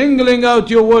 singling out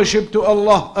your worship to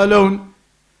Allah alone.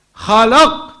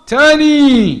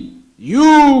 خلقتني,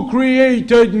 you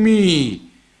created me.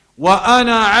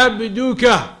 وأنا عبدك,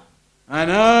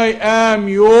 and I am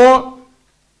your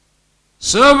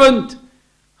servant.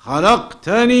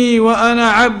 خلقتني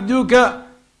وأنا عبدك,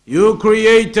 you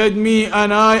created me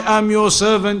and I am your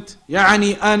servant.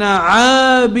 يعني أنا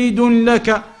عابد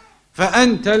لك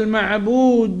فأنت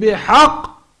المعبود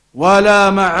بحق ولا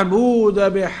معبود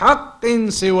بحق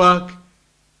سواك.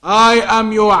 I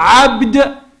am your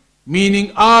abd,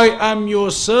 meaning I am your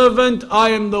servant, I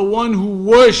am the one who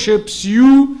worships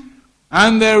you,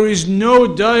 and there is no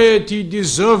deity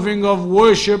deserving of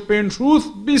worship in truth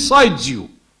besides you.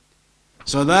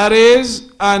 So that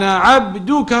is أنا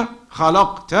عبدك,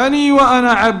 خلقتني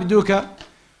وأنا عبدك,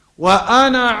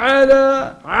 وأنا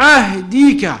على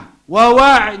عهدك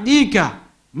ووعدك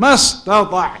ما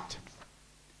استطعت,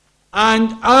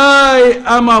 and I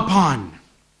am upon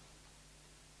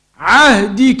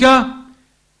عهدك,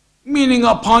 meaning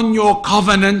upon your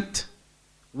covenant,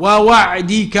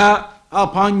 ووعدك,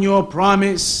 upon your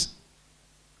promise,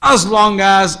 as long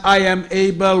as I am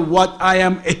able what I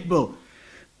am able.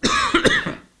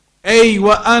 أي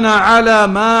وأنا على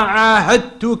ما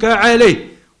عاهدتك عليه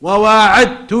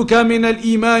وواعدتك من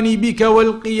الإيمان بك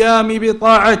والقيام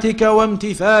بطاعتك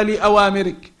وامتثال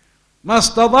أوامرك. ما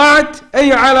استطعت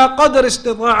أي على قدر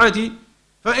استطاعتي،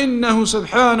 فإنه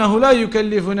سبحانه لا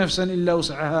يكلف نفسا إلا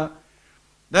وسعها.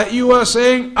 That you are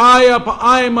saying, I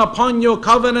am upon your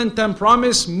covenant and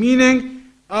promise, meaning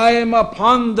I am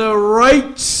upon the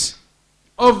rights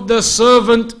of the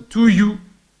servant to you.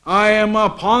 I am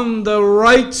upon the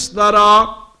rights that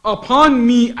are upon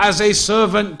me as a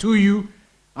servant to you.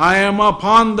 I am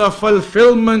upon the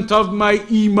fulfillment of my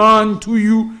iman to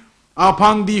you,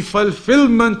 upon the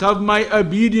fulfillment of my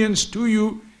obedience to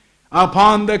you,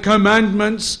 upon the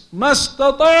commandments,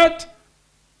 mastata'at,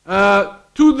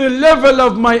 to the level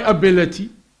of my ability.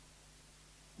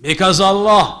 Because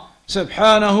Allah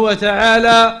subhanahu wa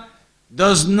ta'ala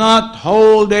does not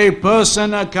hold a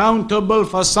person accountable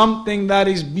for something that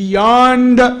is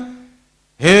beyond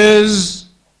his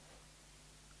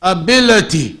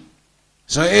ability.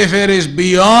 So if it is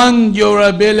beyond your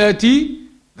ability,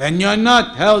 then you're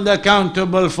not held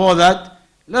accountable for that.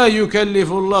 لا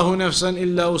يكلف الله نفسا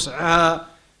إلا وسعها.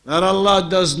 That Allah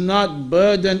does not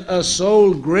burden a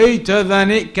soul greater than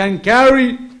it can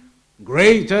carry,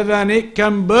 greater than it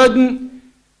can burden.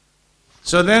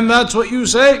 So then that's what you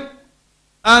say.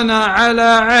 أنا على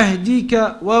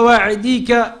عهدك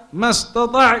ووعدك ما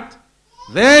استطعت.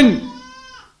 Then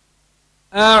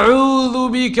أعوذ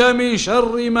بك من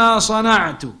شر ما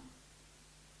صنعت.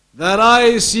 That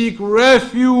I seek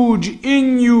refuge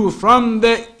in you from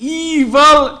the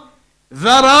evil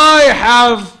that I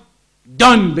have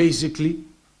done, basically.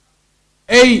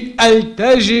 أي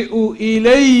ألتجئ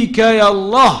إليك يا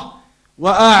الله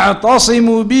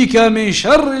وأعتصم بك من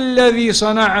شر الذي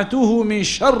صنعته من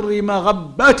شر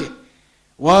مغبته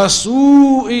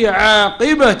وسوء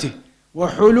عاقبته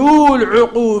وحلول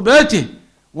عقوبته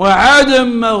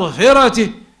وعدم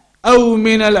مغفرته أو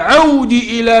من العود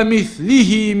إلى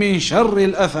مثله من شر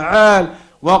الأفعال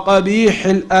وقبيح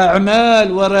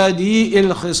الأعمال ورديء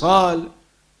الخصال.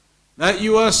 That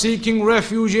you are seeking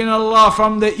refuge in Allah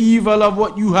from the evil of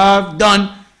what you have done.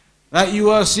 That you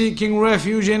are seeking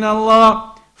refuge in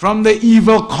Allah from the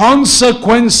evil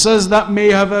consequences that may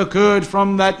have occurred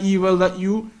from that evil that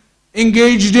you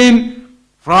engaged in.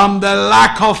 From the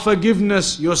lack of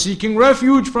forgiveness. You're seeking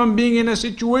refuge from being in a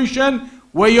situation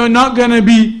where you're not going to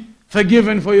be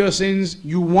forgiven for your sins.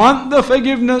 You want the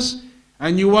forgiveness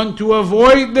and you want to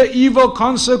avoid the evil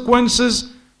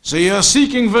consequences. So you're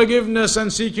seeking forgiveness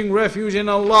and seeking refuge in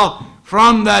Allah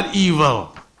from that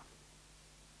evil.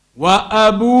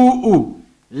 وَأَبُوءُ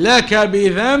لَكَ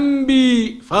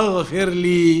بِذَنْبِي فَاغْفِرْ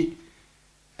لِي.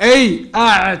 أي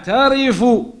أعترف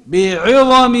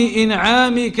بعظم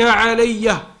إنعامك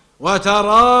علي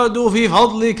وترادف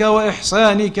فضلك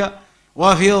وإحسانك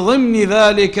وفي ضمن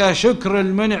ذلك شكر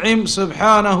المنعم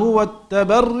سبحانه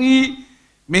والتبري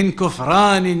من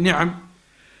كفران النعم.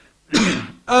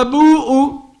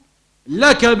 أبوء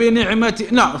لك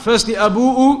بنعمتي. No, firstly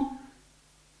أبوء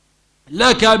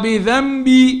لك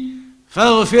بذنبي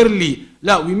فاغفر لي.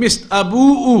 لا, we missed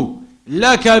أبوء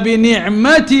لك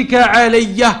بنعمتك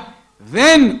علي.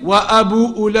 Then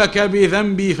وأبوء لك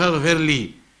بذنبي فاغفر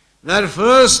لي. That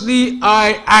firstly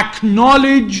I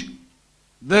acknowledge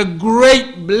the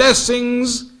great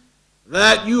blessings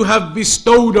that you have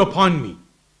bestowed upon me.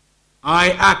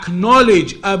 I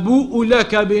acknowledge أبوء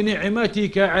لك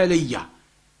بنعمتك علي.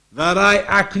 That I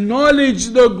acknowledge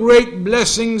the great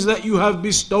blessings that you have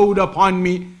bestowed upon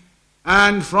me.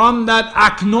 And from that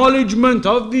acknowledgement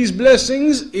of these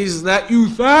blessings is that you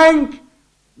thank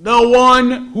the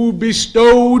one who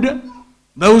bestowed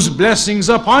those blessings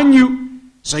upon you.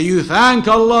 So you thank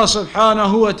Allah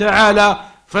subhanahu wa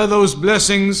ta'ala for those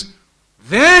blessings.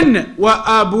 Then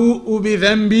وَأَبُوءُ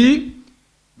بِذَنْبِي,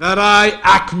 that I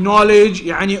acknowledge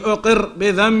يعني أقر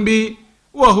بذنبي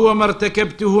وهو ما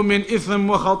ارتكبته من إثم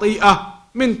وخطيئة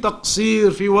من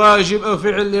تقصير في واجب أو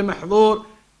فعل محظور.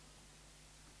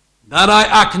 That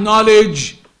I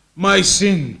acknowledge my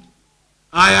sin.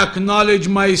 I acknowledge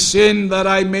my sin that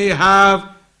I may have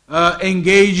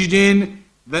engaged in,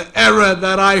 the error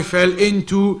that I fell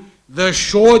into, the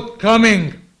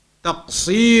shortcoming.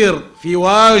 تقصير في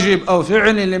واجب أو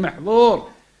فعل لمحظور.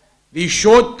 The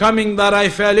shortcoming that I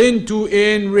fell into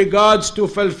in regards to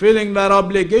fulfilling that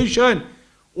obligation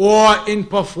or in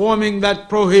performing that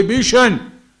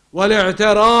prohibition.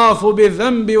 والاعتراف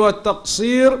بالذنب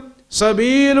والتقصير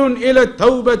سبيل إلى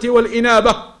التوبة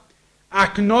والإنابة.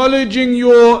 Acknowledging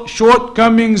your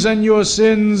shortcomings and your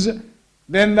sins,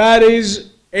 then that is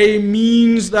a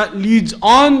means that leads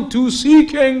on to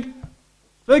seeking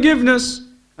forgiveness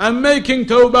and making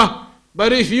tawbah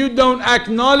But if you don't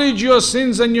acknowledge your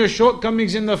sins and your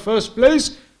shortcomings in the first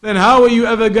place, then how are you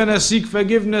ever going to seek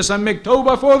forgiveness and make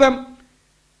tawbah for them?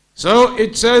 So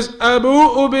it says,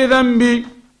 Abu'u bidhanbi,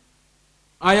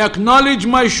 I acknowledge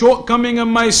my shortcoming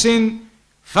and my sin.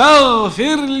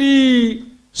 Faghfir li,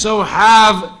 so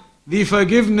have the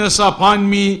forgiveness upon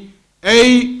me.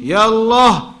 Ay, Ya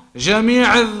Allah,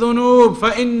 جميع الذنوب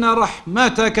فإن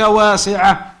رحمتك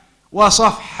واسعة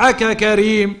وصفحك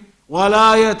كريم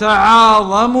ولا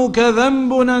يتعاظمك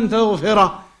ذنب أن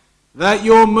تغفره. That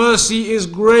your mercy is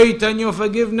great and your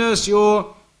forgiveness,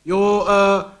 your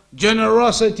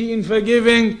generosity in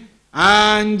forgiving,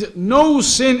 and no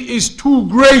sin is too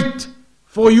great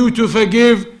for you to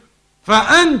forgive.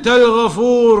 فأنت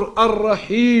الغفور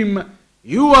الرحيم,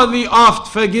 you are the oft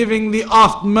forgiving, the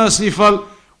oft merciful.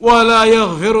 ولا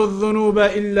يغفر الذنوب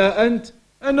إلا أنت,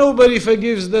 and nobody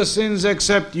forgives the sins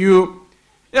except you.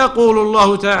 يقول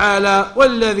الله تعالى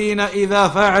والذين إذا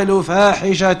فعلوا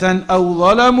فاحشة أو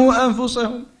ظلموا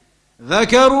أنفسهم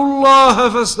ذكروا الله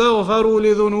فاستغفروا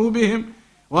لذنوبهم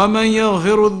ومن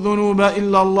يغفر الذنوب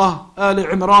إلا الله.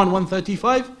 آل Imran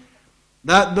 135.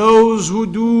 That those who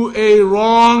do a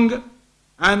wrong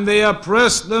and they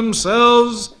oppress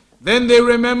themselves, then they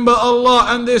remember Allah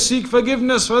and they seek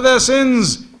forgiveness for their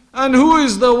sins. And who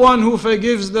is the one who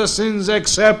forgives the sins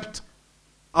except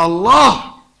Allah?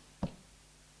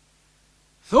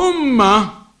 ثم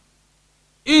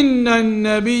إن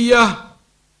النبي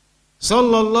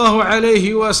صلى الله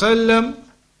عليه وسلم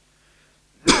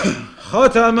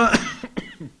ختم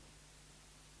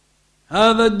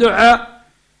هذا الدعاء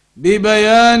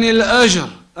ببيان الأجر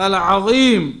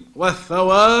العظيم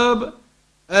والثواب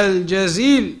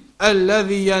الجزيل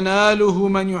الذي يناله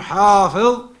من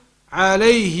يحافظ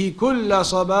عليه كل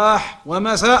صباح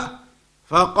ومساء.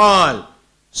 فقال,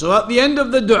 so at the end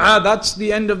of the dua, that's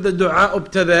the end of the dua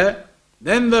up to there.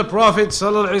 Then the Prophet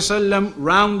ﷺ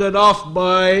rounded off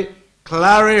by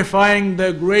clarifying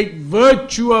the great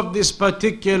virtue of this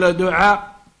particular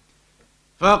dua.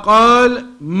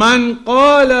 فقال من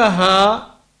قالها,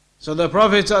 so the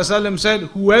Prophet ﷺ said,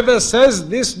 whoever says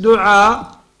this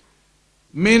dua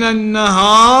من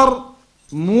النهار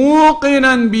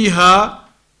موقنا بها,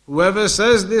 whoever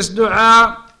says this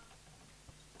dua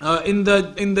in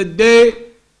the day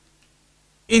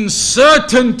in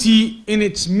certainty in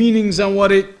its meanings and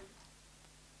what it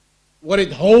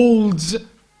holds,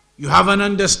 you have an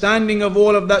understanding of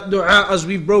all of that dua as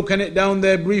we've broken it down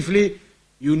there briefly.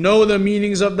 You know the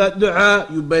meanings of that dua,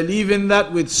 you believe in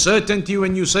that with certainty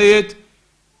when you say it.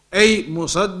 أي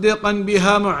مصدقا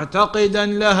بها معتقدا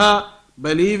لها,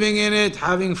 believing in it,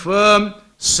 having firm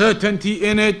certainty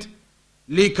in it.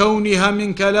 لكونها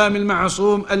من كلام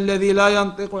المعصوم الذي لا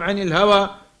ينطق عن الهوى,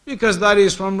 because that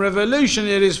is from revelation,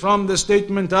 it is from the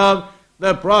statement of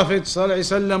the Prophet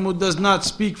ﷺ who does not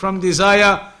speak from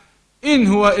desire. إن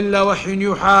هو إلا وحي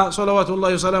يوحى صلوات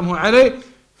الله وسلامه عليه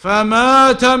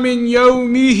فمات من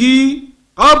يومه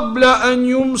قبل أن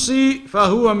يمسي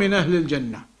فهو من أهل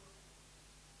الجنة.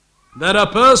 That a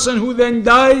person who then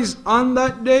dies on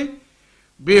that day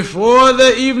before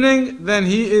the evening, then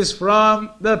he is from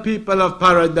the people of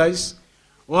paradise.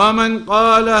 وَمَنْ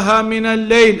قَالَهَا مِنَ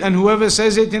اللَّيْلِ, and whoever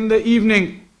says it in the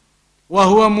evening,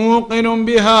 وَهُوَ مُوقِنٌ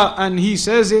بِهَا, and he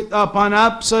says it upon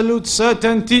absolute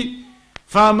certainty,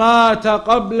 فَمَاتَ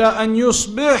قَبْلَ أَنْ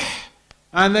يُصْبِحْ,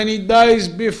 and then he dies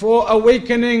before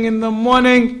awakening in the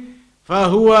morning,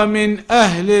 فَهُوَ مِنْ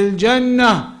أَهْلِ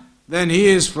الْجَنَّةِ, then he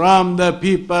is from the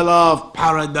people of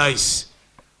paradise.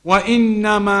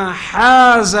 وإنما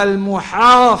حاز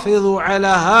المحافظ على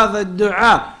هذا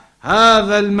الدعاء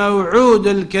هذا الموعود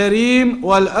الكريم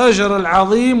والأجر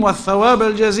العظيم والثواب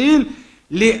الجزيل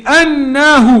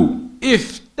لأنه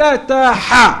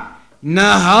افتتح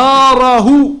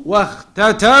نهاره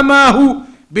واختتمه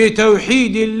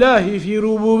بتوحيد الله في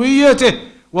ربوبيته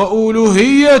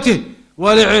وألوهيته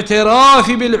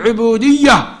والاعتراف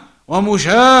بالعبودية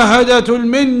ومشاهدة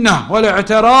المنة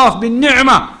والاعتراف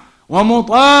بالنعمة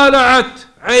ومطالعة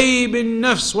عيب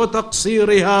النفس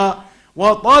وتقصيرها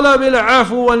وطلب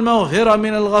العفو والمغفرة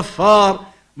من الغفار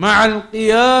مع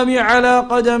القيام على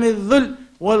قدم الذل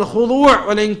والخضوع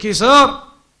والانكسار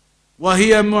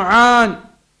وهي معان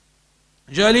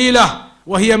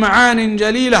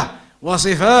جليلة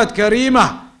وصفات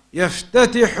كريمة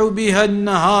يفتتح بها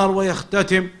النهار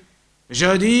ويختتم.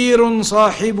 جدير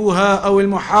صاحبها أو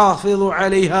المحافظ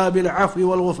عليها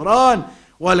بالعفو والغفران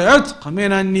والعتق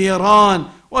من النيران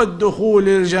والدخول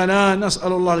الجنان.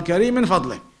 نسأل الله الكريم من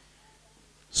فضله.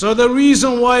 So the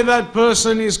reason why that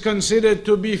person is considered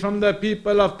to be from the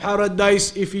people of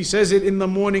paradise if he says it in the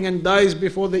morning and dies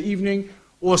before the evening,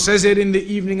 or says it in the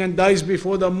evening and dies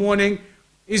before the morning,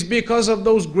 is because of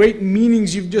those great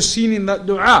meanings you've just seen in that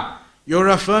dua. You're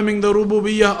affirming the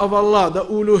rububiyyah of Allah, the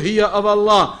uluhiyyah of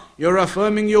Allah. You're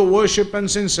affirming your worship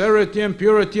and sincerity and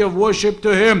purity of worship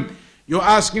to Him. You're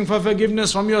asking for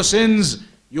forgiveness from your sins.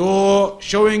 You're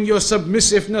showing your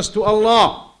submissiveness to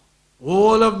Allah.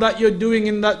 All of that you're doing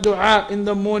in that dua in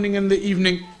the morning and the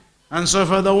evening. And so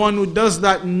for the one who does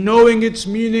that, knowing its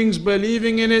meanings,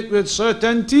 believing in it with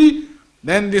certainty,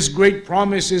 then this great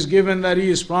promise is given that he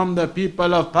is from the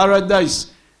people of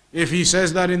paradise. If he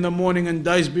says that in the morning and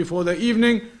dies before the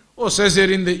evening, or says it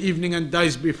in the evening and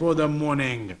dies before the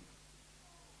morning.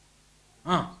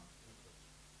 No,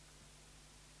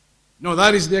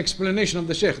 that is the explanation of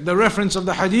the Shaykh. The reference of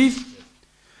the hadith,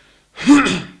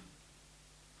 the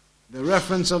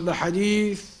reference of the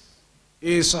hadith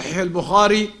is Sahih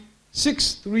al-Bukhari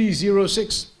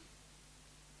 6306.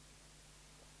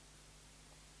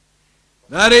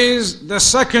 That is the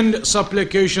second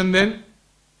supplication then,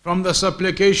 from the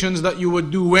supplications that you would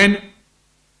do when?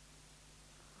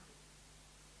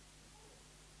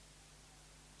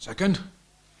 Second?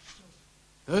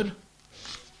 Third?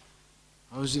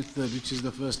 How is it third? Which is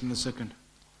the first and the second?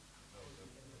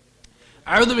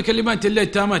 أعوذ بكلمات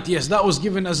الله التامات. Yes, that was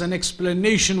given as an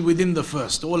explanation within the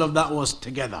first. All of that was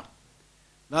together.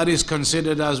 That is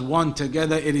considered as one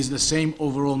together. It is the same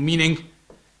overall meaning.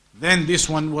 Then this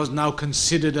one was now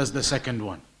considered as the second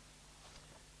one.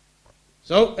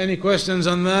 So, any questions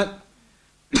on that?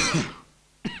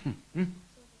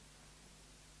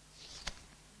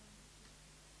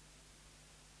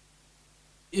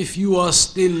 If you are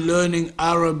still learning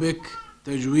Arabic,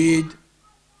 tajweed,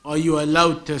 are you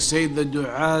allowed to say the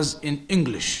du'as in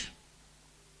English?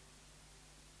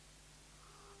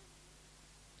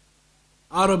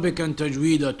 Arabic and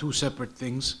tajweed are two separate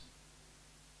things.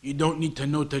 You don't need to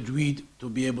know tajweed to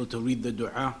be able to read the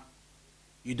dua.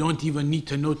 You don't even need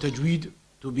to know tajweed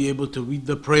to be able to read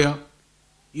the prayer.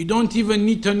 You don't even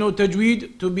need to know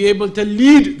tajweed to be able to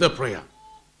lead the prayer.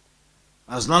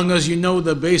 As long as you know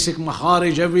the basic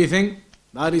makharij, everything,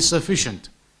 that is sufficient.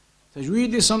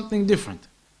 Tajweed is something different.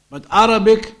 But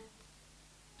Arabic,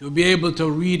 to be able to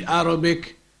read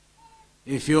Arabic,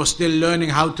 if you're still learning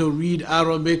how to read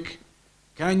Arabic,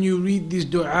 can you read these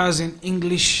du'as in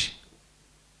English?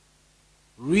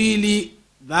 Really,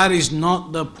 that is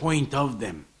not the point of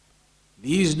them.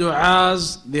 These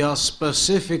du'as, they are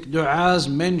specific du'as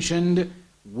mentioned,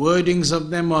 wordings of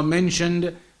them are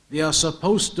mentioned, they are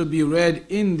supposed to be read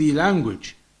in the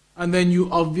language. And then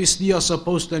you obviously are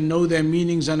supposed to know their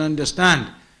meanings and understand.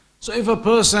 So if a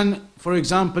person, for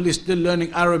example, is still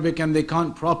learning Arabic and they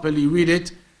can't properly read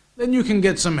it, then you can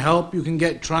get some help, you can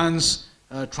get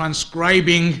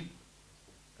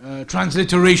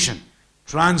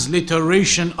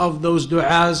transliteration of those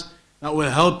du'as that will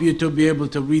help you to be able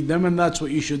to read them, and that's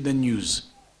what you should then use.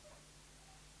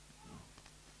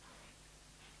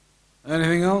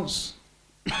 Anything else?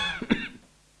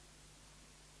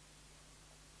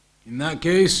 In that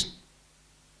case,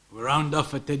 we round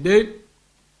off for today.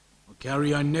 We'll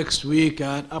carry on next week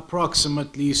at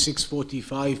approximately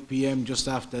 6:45 p.m. Just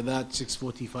after that,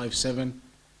 6:45, 7.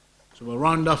 So we'll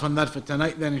round off on that for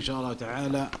tonight then, inshallah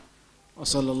ta'ala.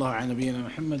 وصلى الله على نبينا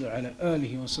محمد وعلى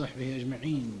آله وصحبه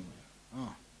أجمعين.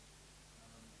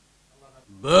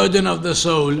 Burden of the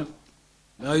soul.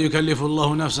 لا يكلف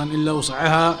الله نفسا إلا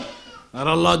وسعها. That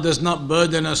Allah does not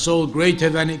burden a soul greater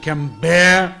than it can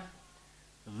bear.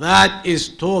 That is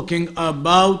talking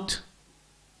about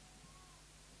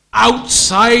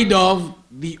outside of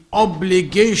the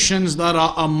obligations that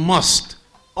are a must.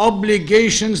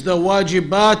 Obligations, the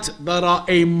wajibat that are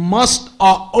a must,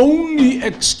 are only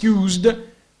excused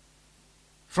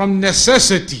from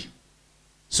necessity.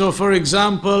 So for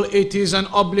example, it is an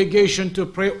obligation to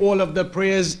pray all of the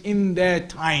prayers in their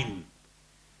time.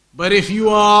 But if you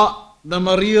are the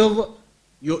marid,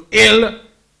 you're ill,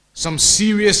 some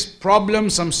serious problem,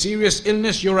 some serious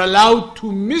illness, you're allowed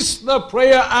to miss the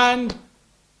prayer and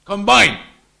combine.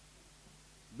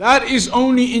 That is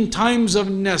only in times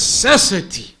of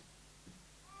necessity.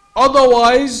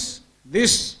 Otherwise,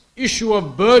 this issue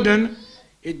of burden,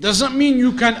 it doesn't mean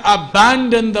you can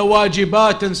abandon the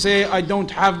wajibat and say, I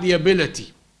don't have the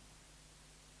ability.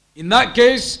 In that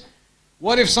case,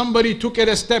 what if somebody took it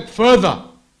a step further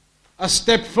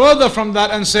from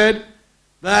that and said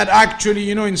that actually,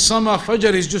 in summer,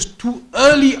 Fajr is just too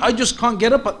early, I just can't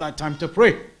get up at that time to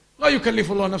pray. لا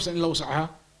يكلف الله نفسا إلا وسعها.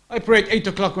 I pray at 8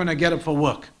 o'clock when I get up for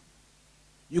work.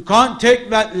 You can't take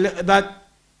that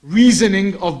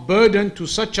reasoning of burden to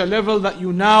such a level that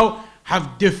you now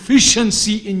have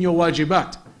deficiency in your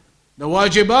wajibat. The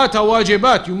wajibat are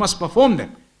wajibat, you must perform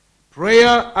them.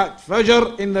 Prayer at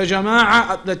Fajr in the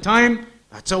Jama'ah at the time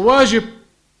That's a wajib.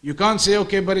 You can't say,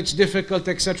 okay, but it's difficult,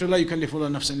 etc. لا يكلف الله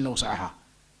نفسا إلا وسعها.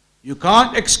 You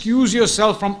can't excuse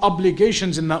yourself from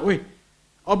obligations in that way.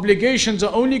 Obligations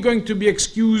are only going to be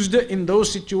excused in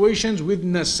those situations with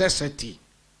necessity.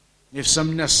 If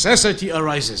some necessity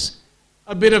arises,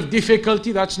 a bit of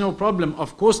difficulty, that's no problem.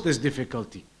 Of course there's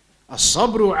difficulty.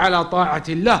 As-sabru ala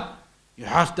ta'atillah. You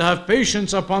have to have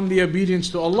patience upon the obedience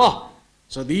to Allah.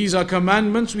 So these are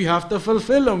commandments we have to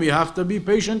fulfill and we have to be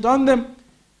patient on them.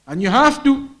 And you have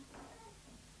to.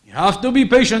 You have to be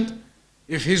patient.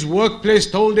 If his workplace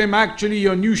told him, actually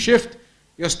your new shift,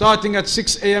 you're starting at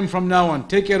 6 a.m. from now on.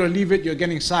 Take it or leave it, you're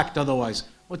getting sacked otherwise.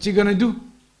 What's he going to do?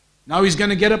 Now he's going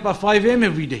to get up at 5 a.m.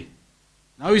 every day.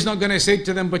 Now he's not going to say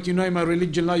to them, but you know in my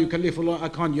religion, la yukallifullah, I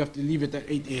can't, you have to leave it at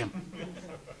 8 a.m.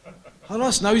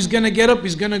 Halas, now he's going to get up,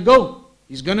 he's going to go.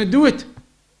 He's going to do it.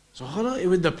 So halas,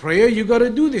 with the prayer, you got to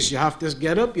do this. You have to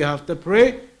get up, you have to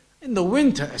pray. In the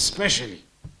winter especially.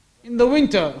 In the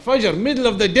winter, Fajr, middle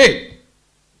of the day.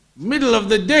 Middle of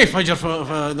the day,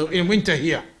 Fajr in winter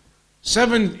here.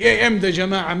 7 a.m. the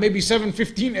Jama'ah, maybe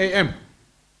 7:15 a.m.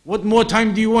 What more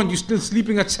time do you want? You're still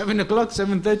sleeping at 7 o'clock,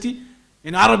 7:30?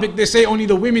 In Arabic they say only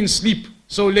the women sleep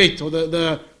so late. Or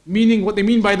the meaning, what they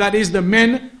mean by that is the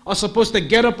men are supposed to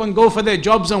get up and go for their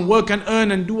jobs and work and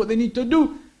earn and do what they need to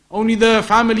do. Only the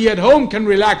family at home can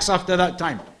relax after that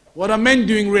time. What are men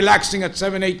doing relaxing at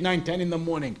 7, 8, 9, 10 in the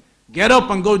morning? Get up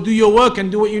and go do your work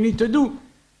and do what you need to do.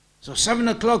 So 7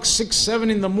 o'clock, 6, 7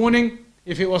 in the morning.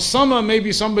 If it was summer,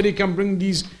 maybe somebody can bring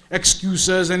these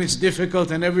excuses and it's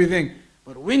difficult and everything.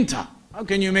 But winter, how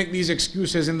can you make these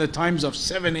excuses in the times of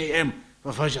 7 a.m.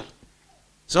 for Fajr?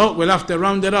 So we'll have to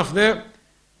round it off there.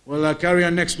 We'll carry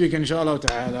on next week, inshallah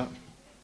ta'ala.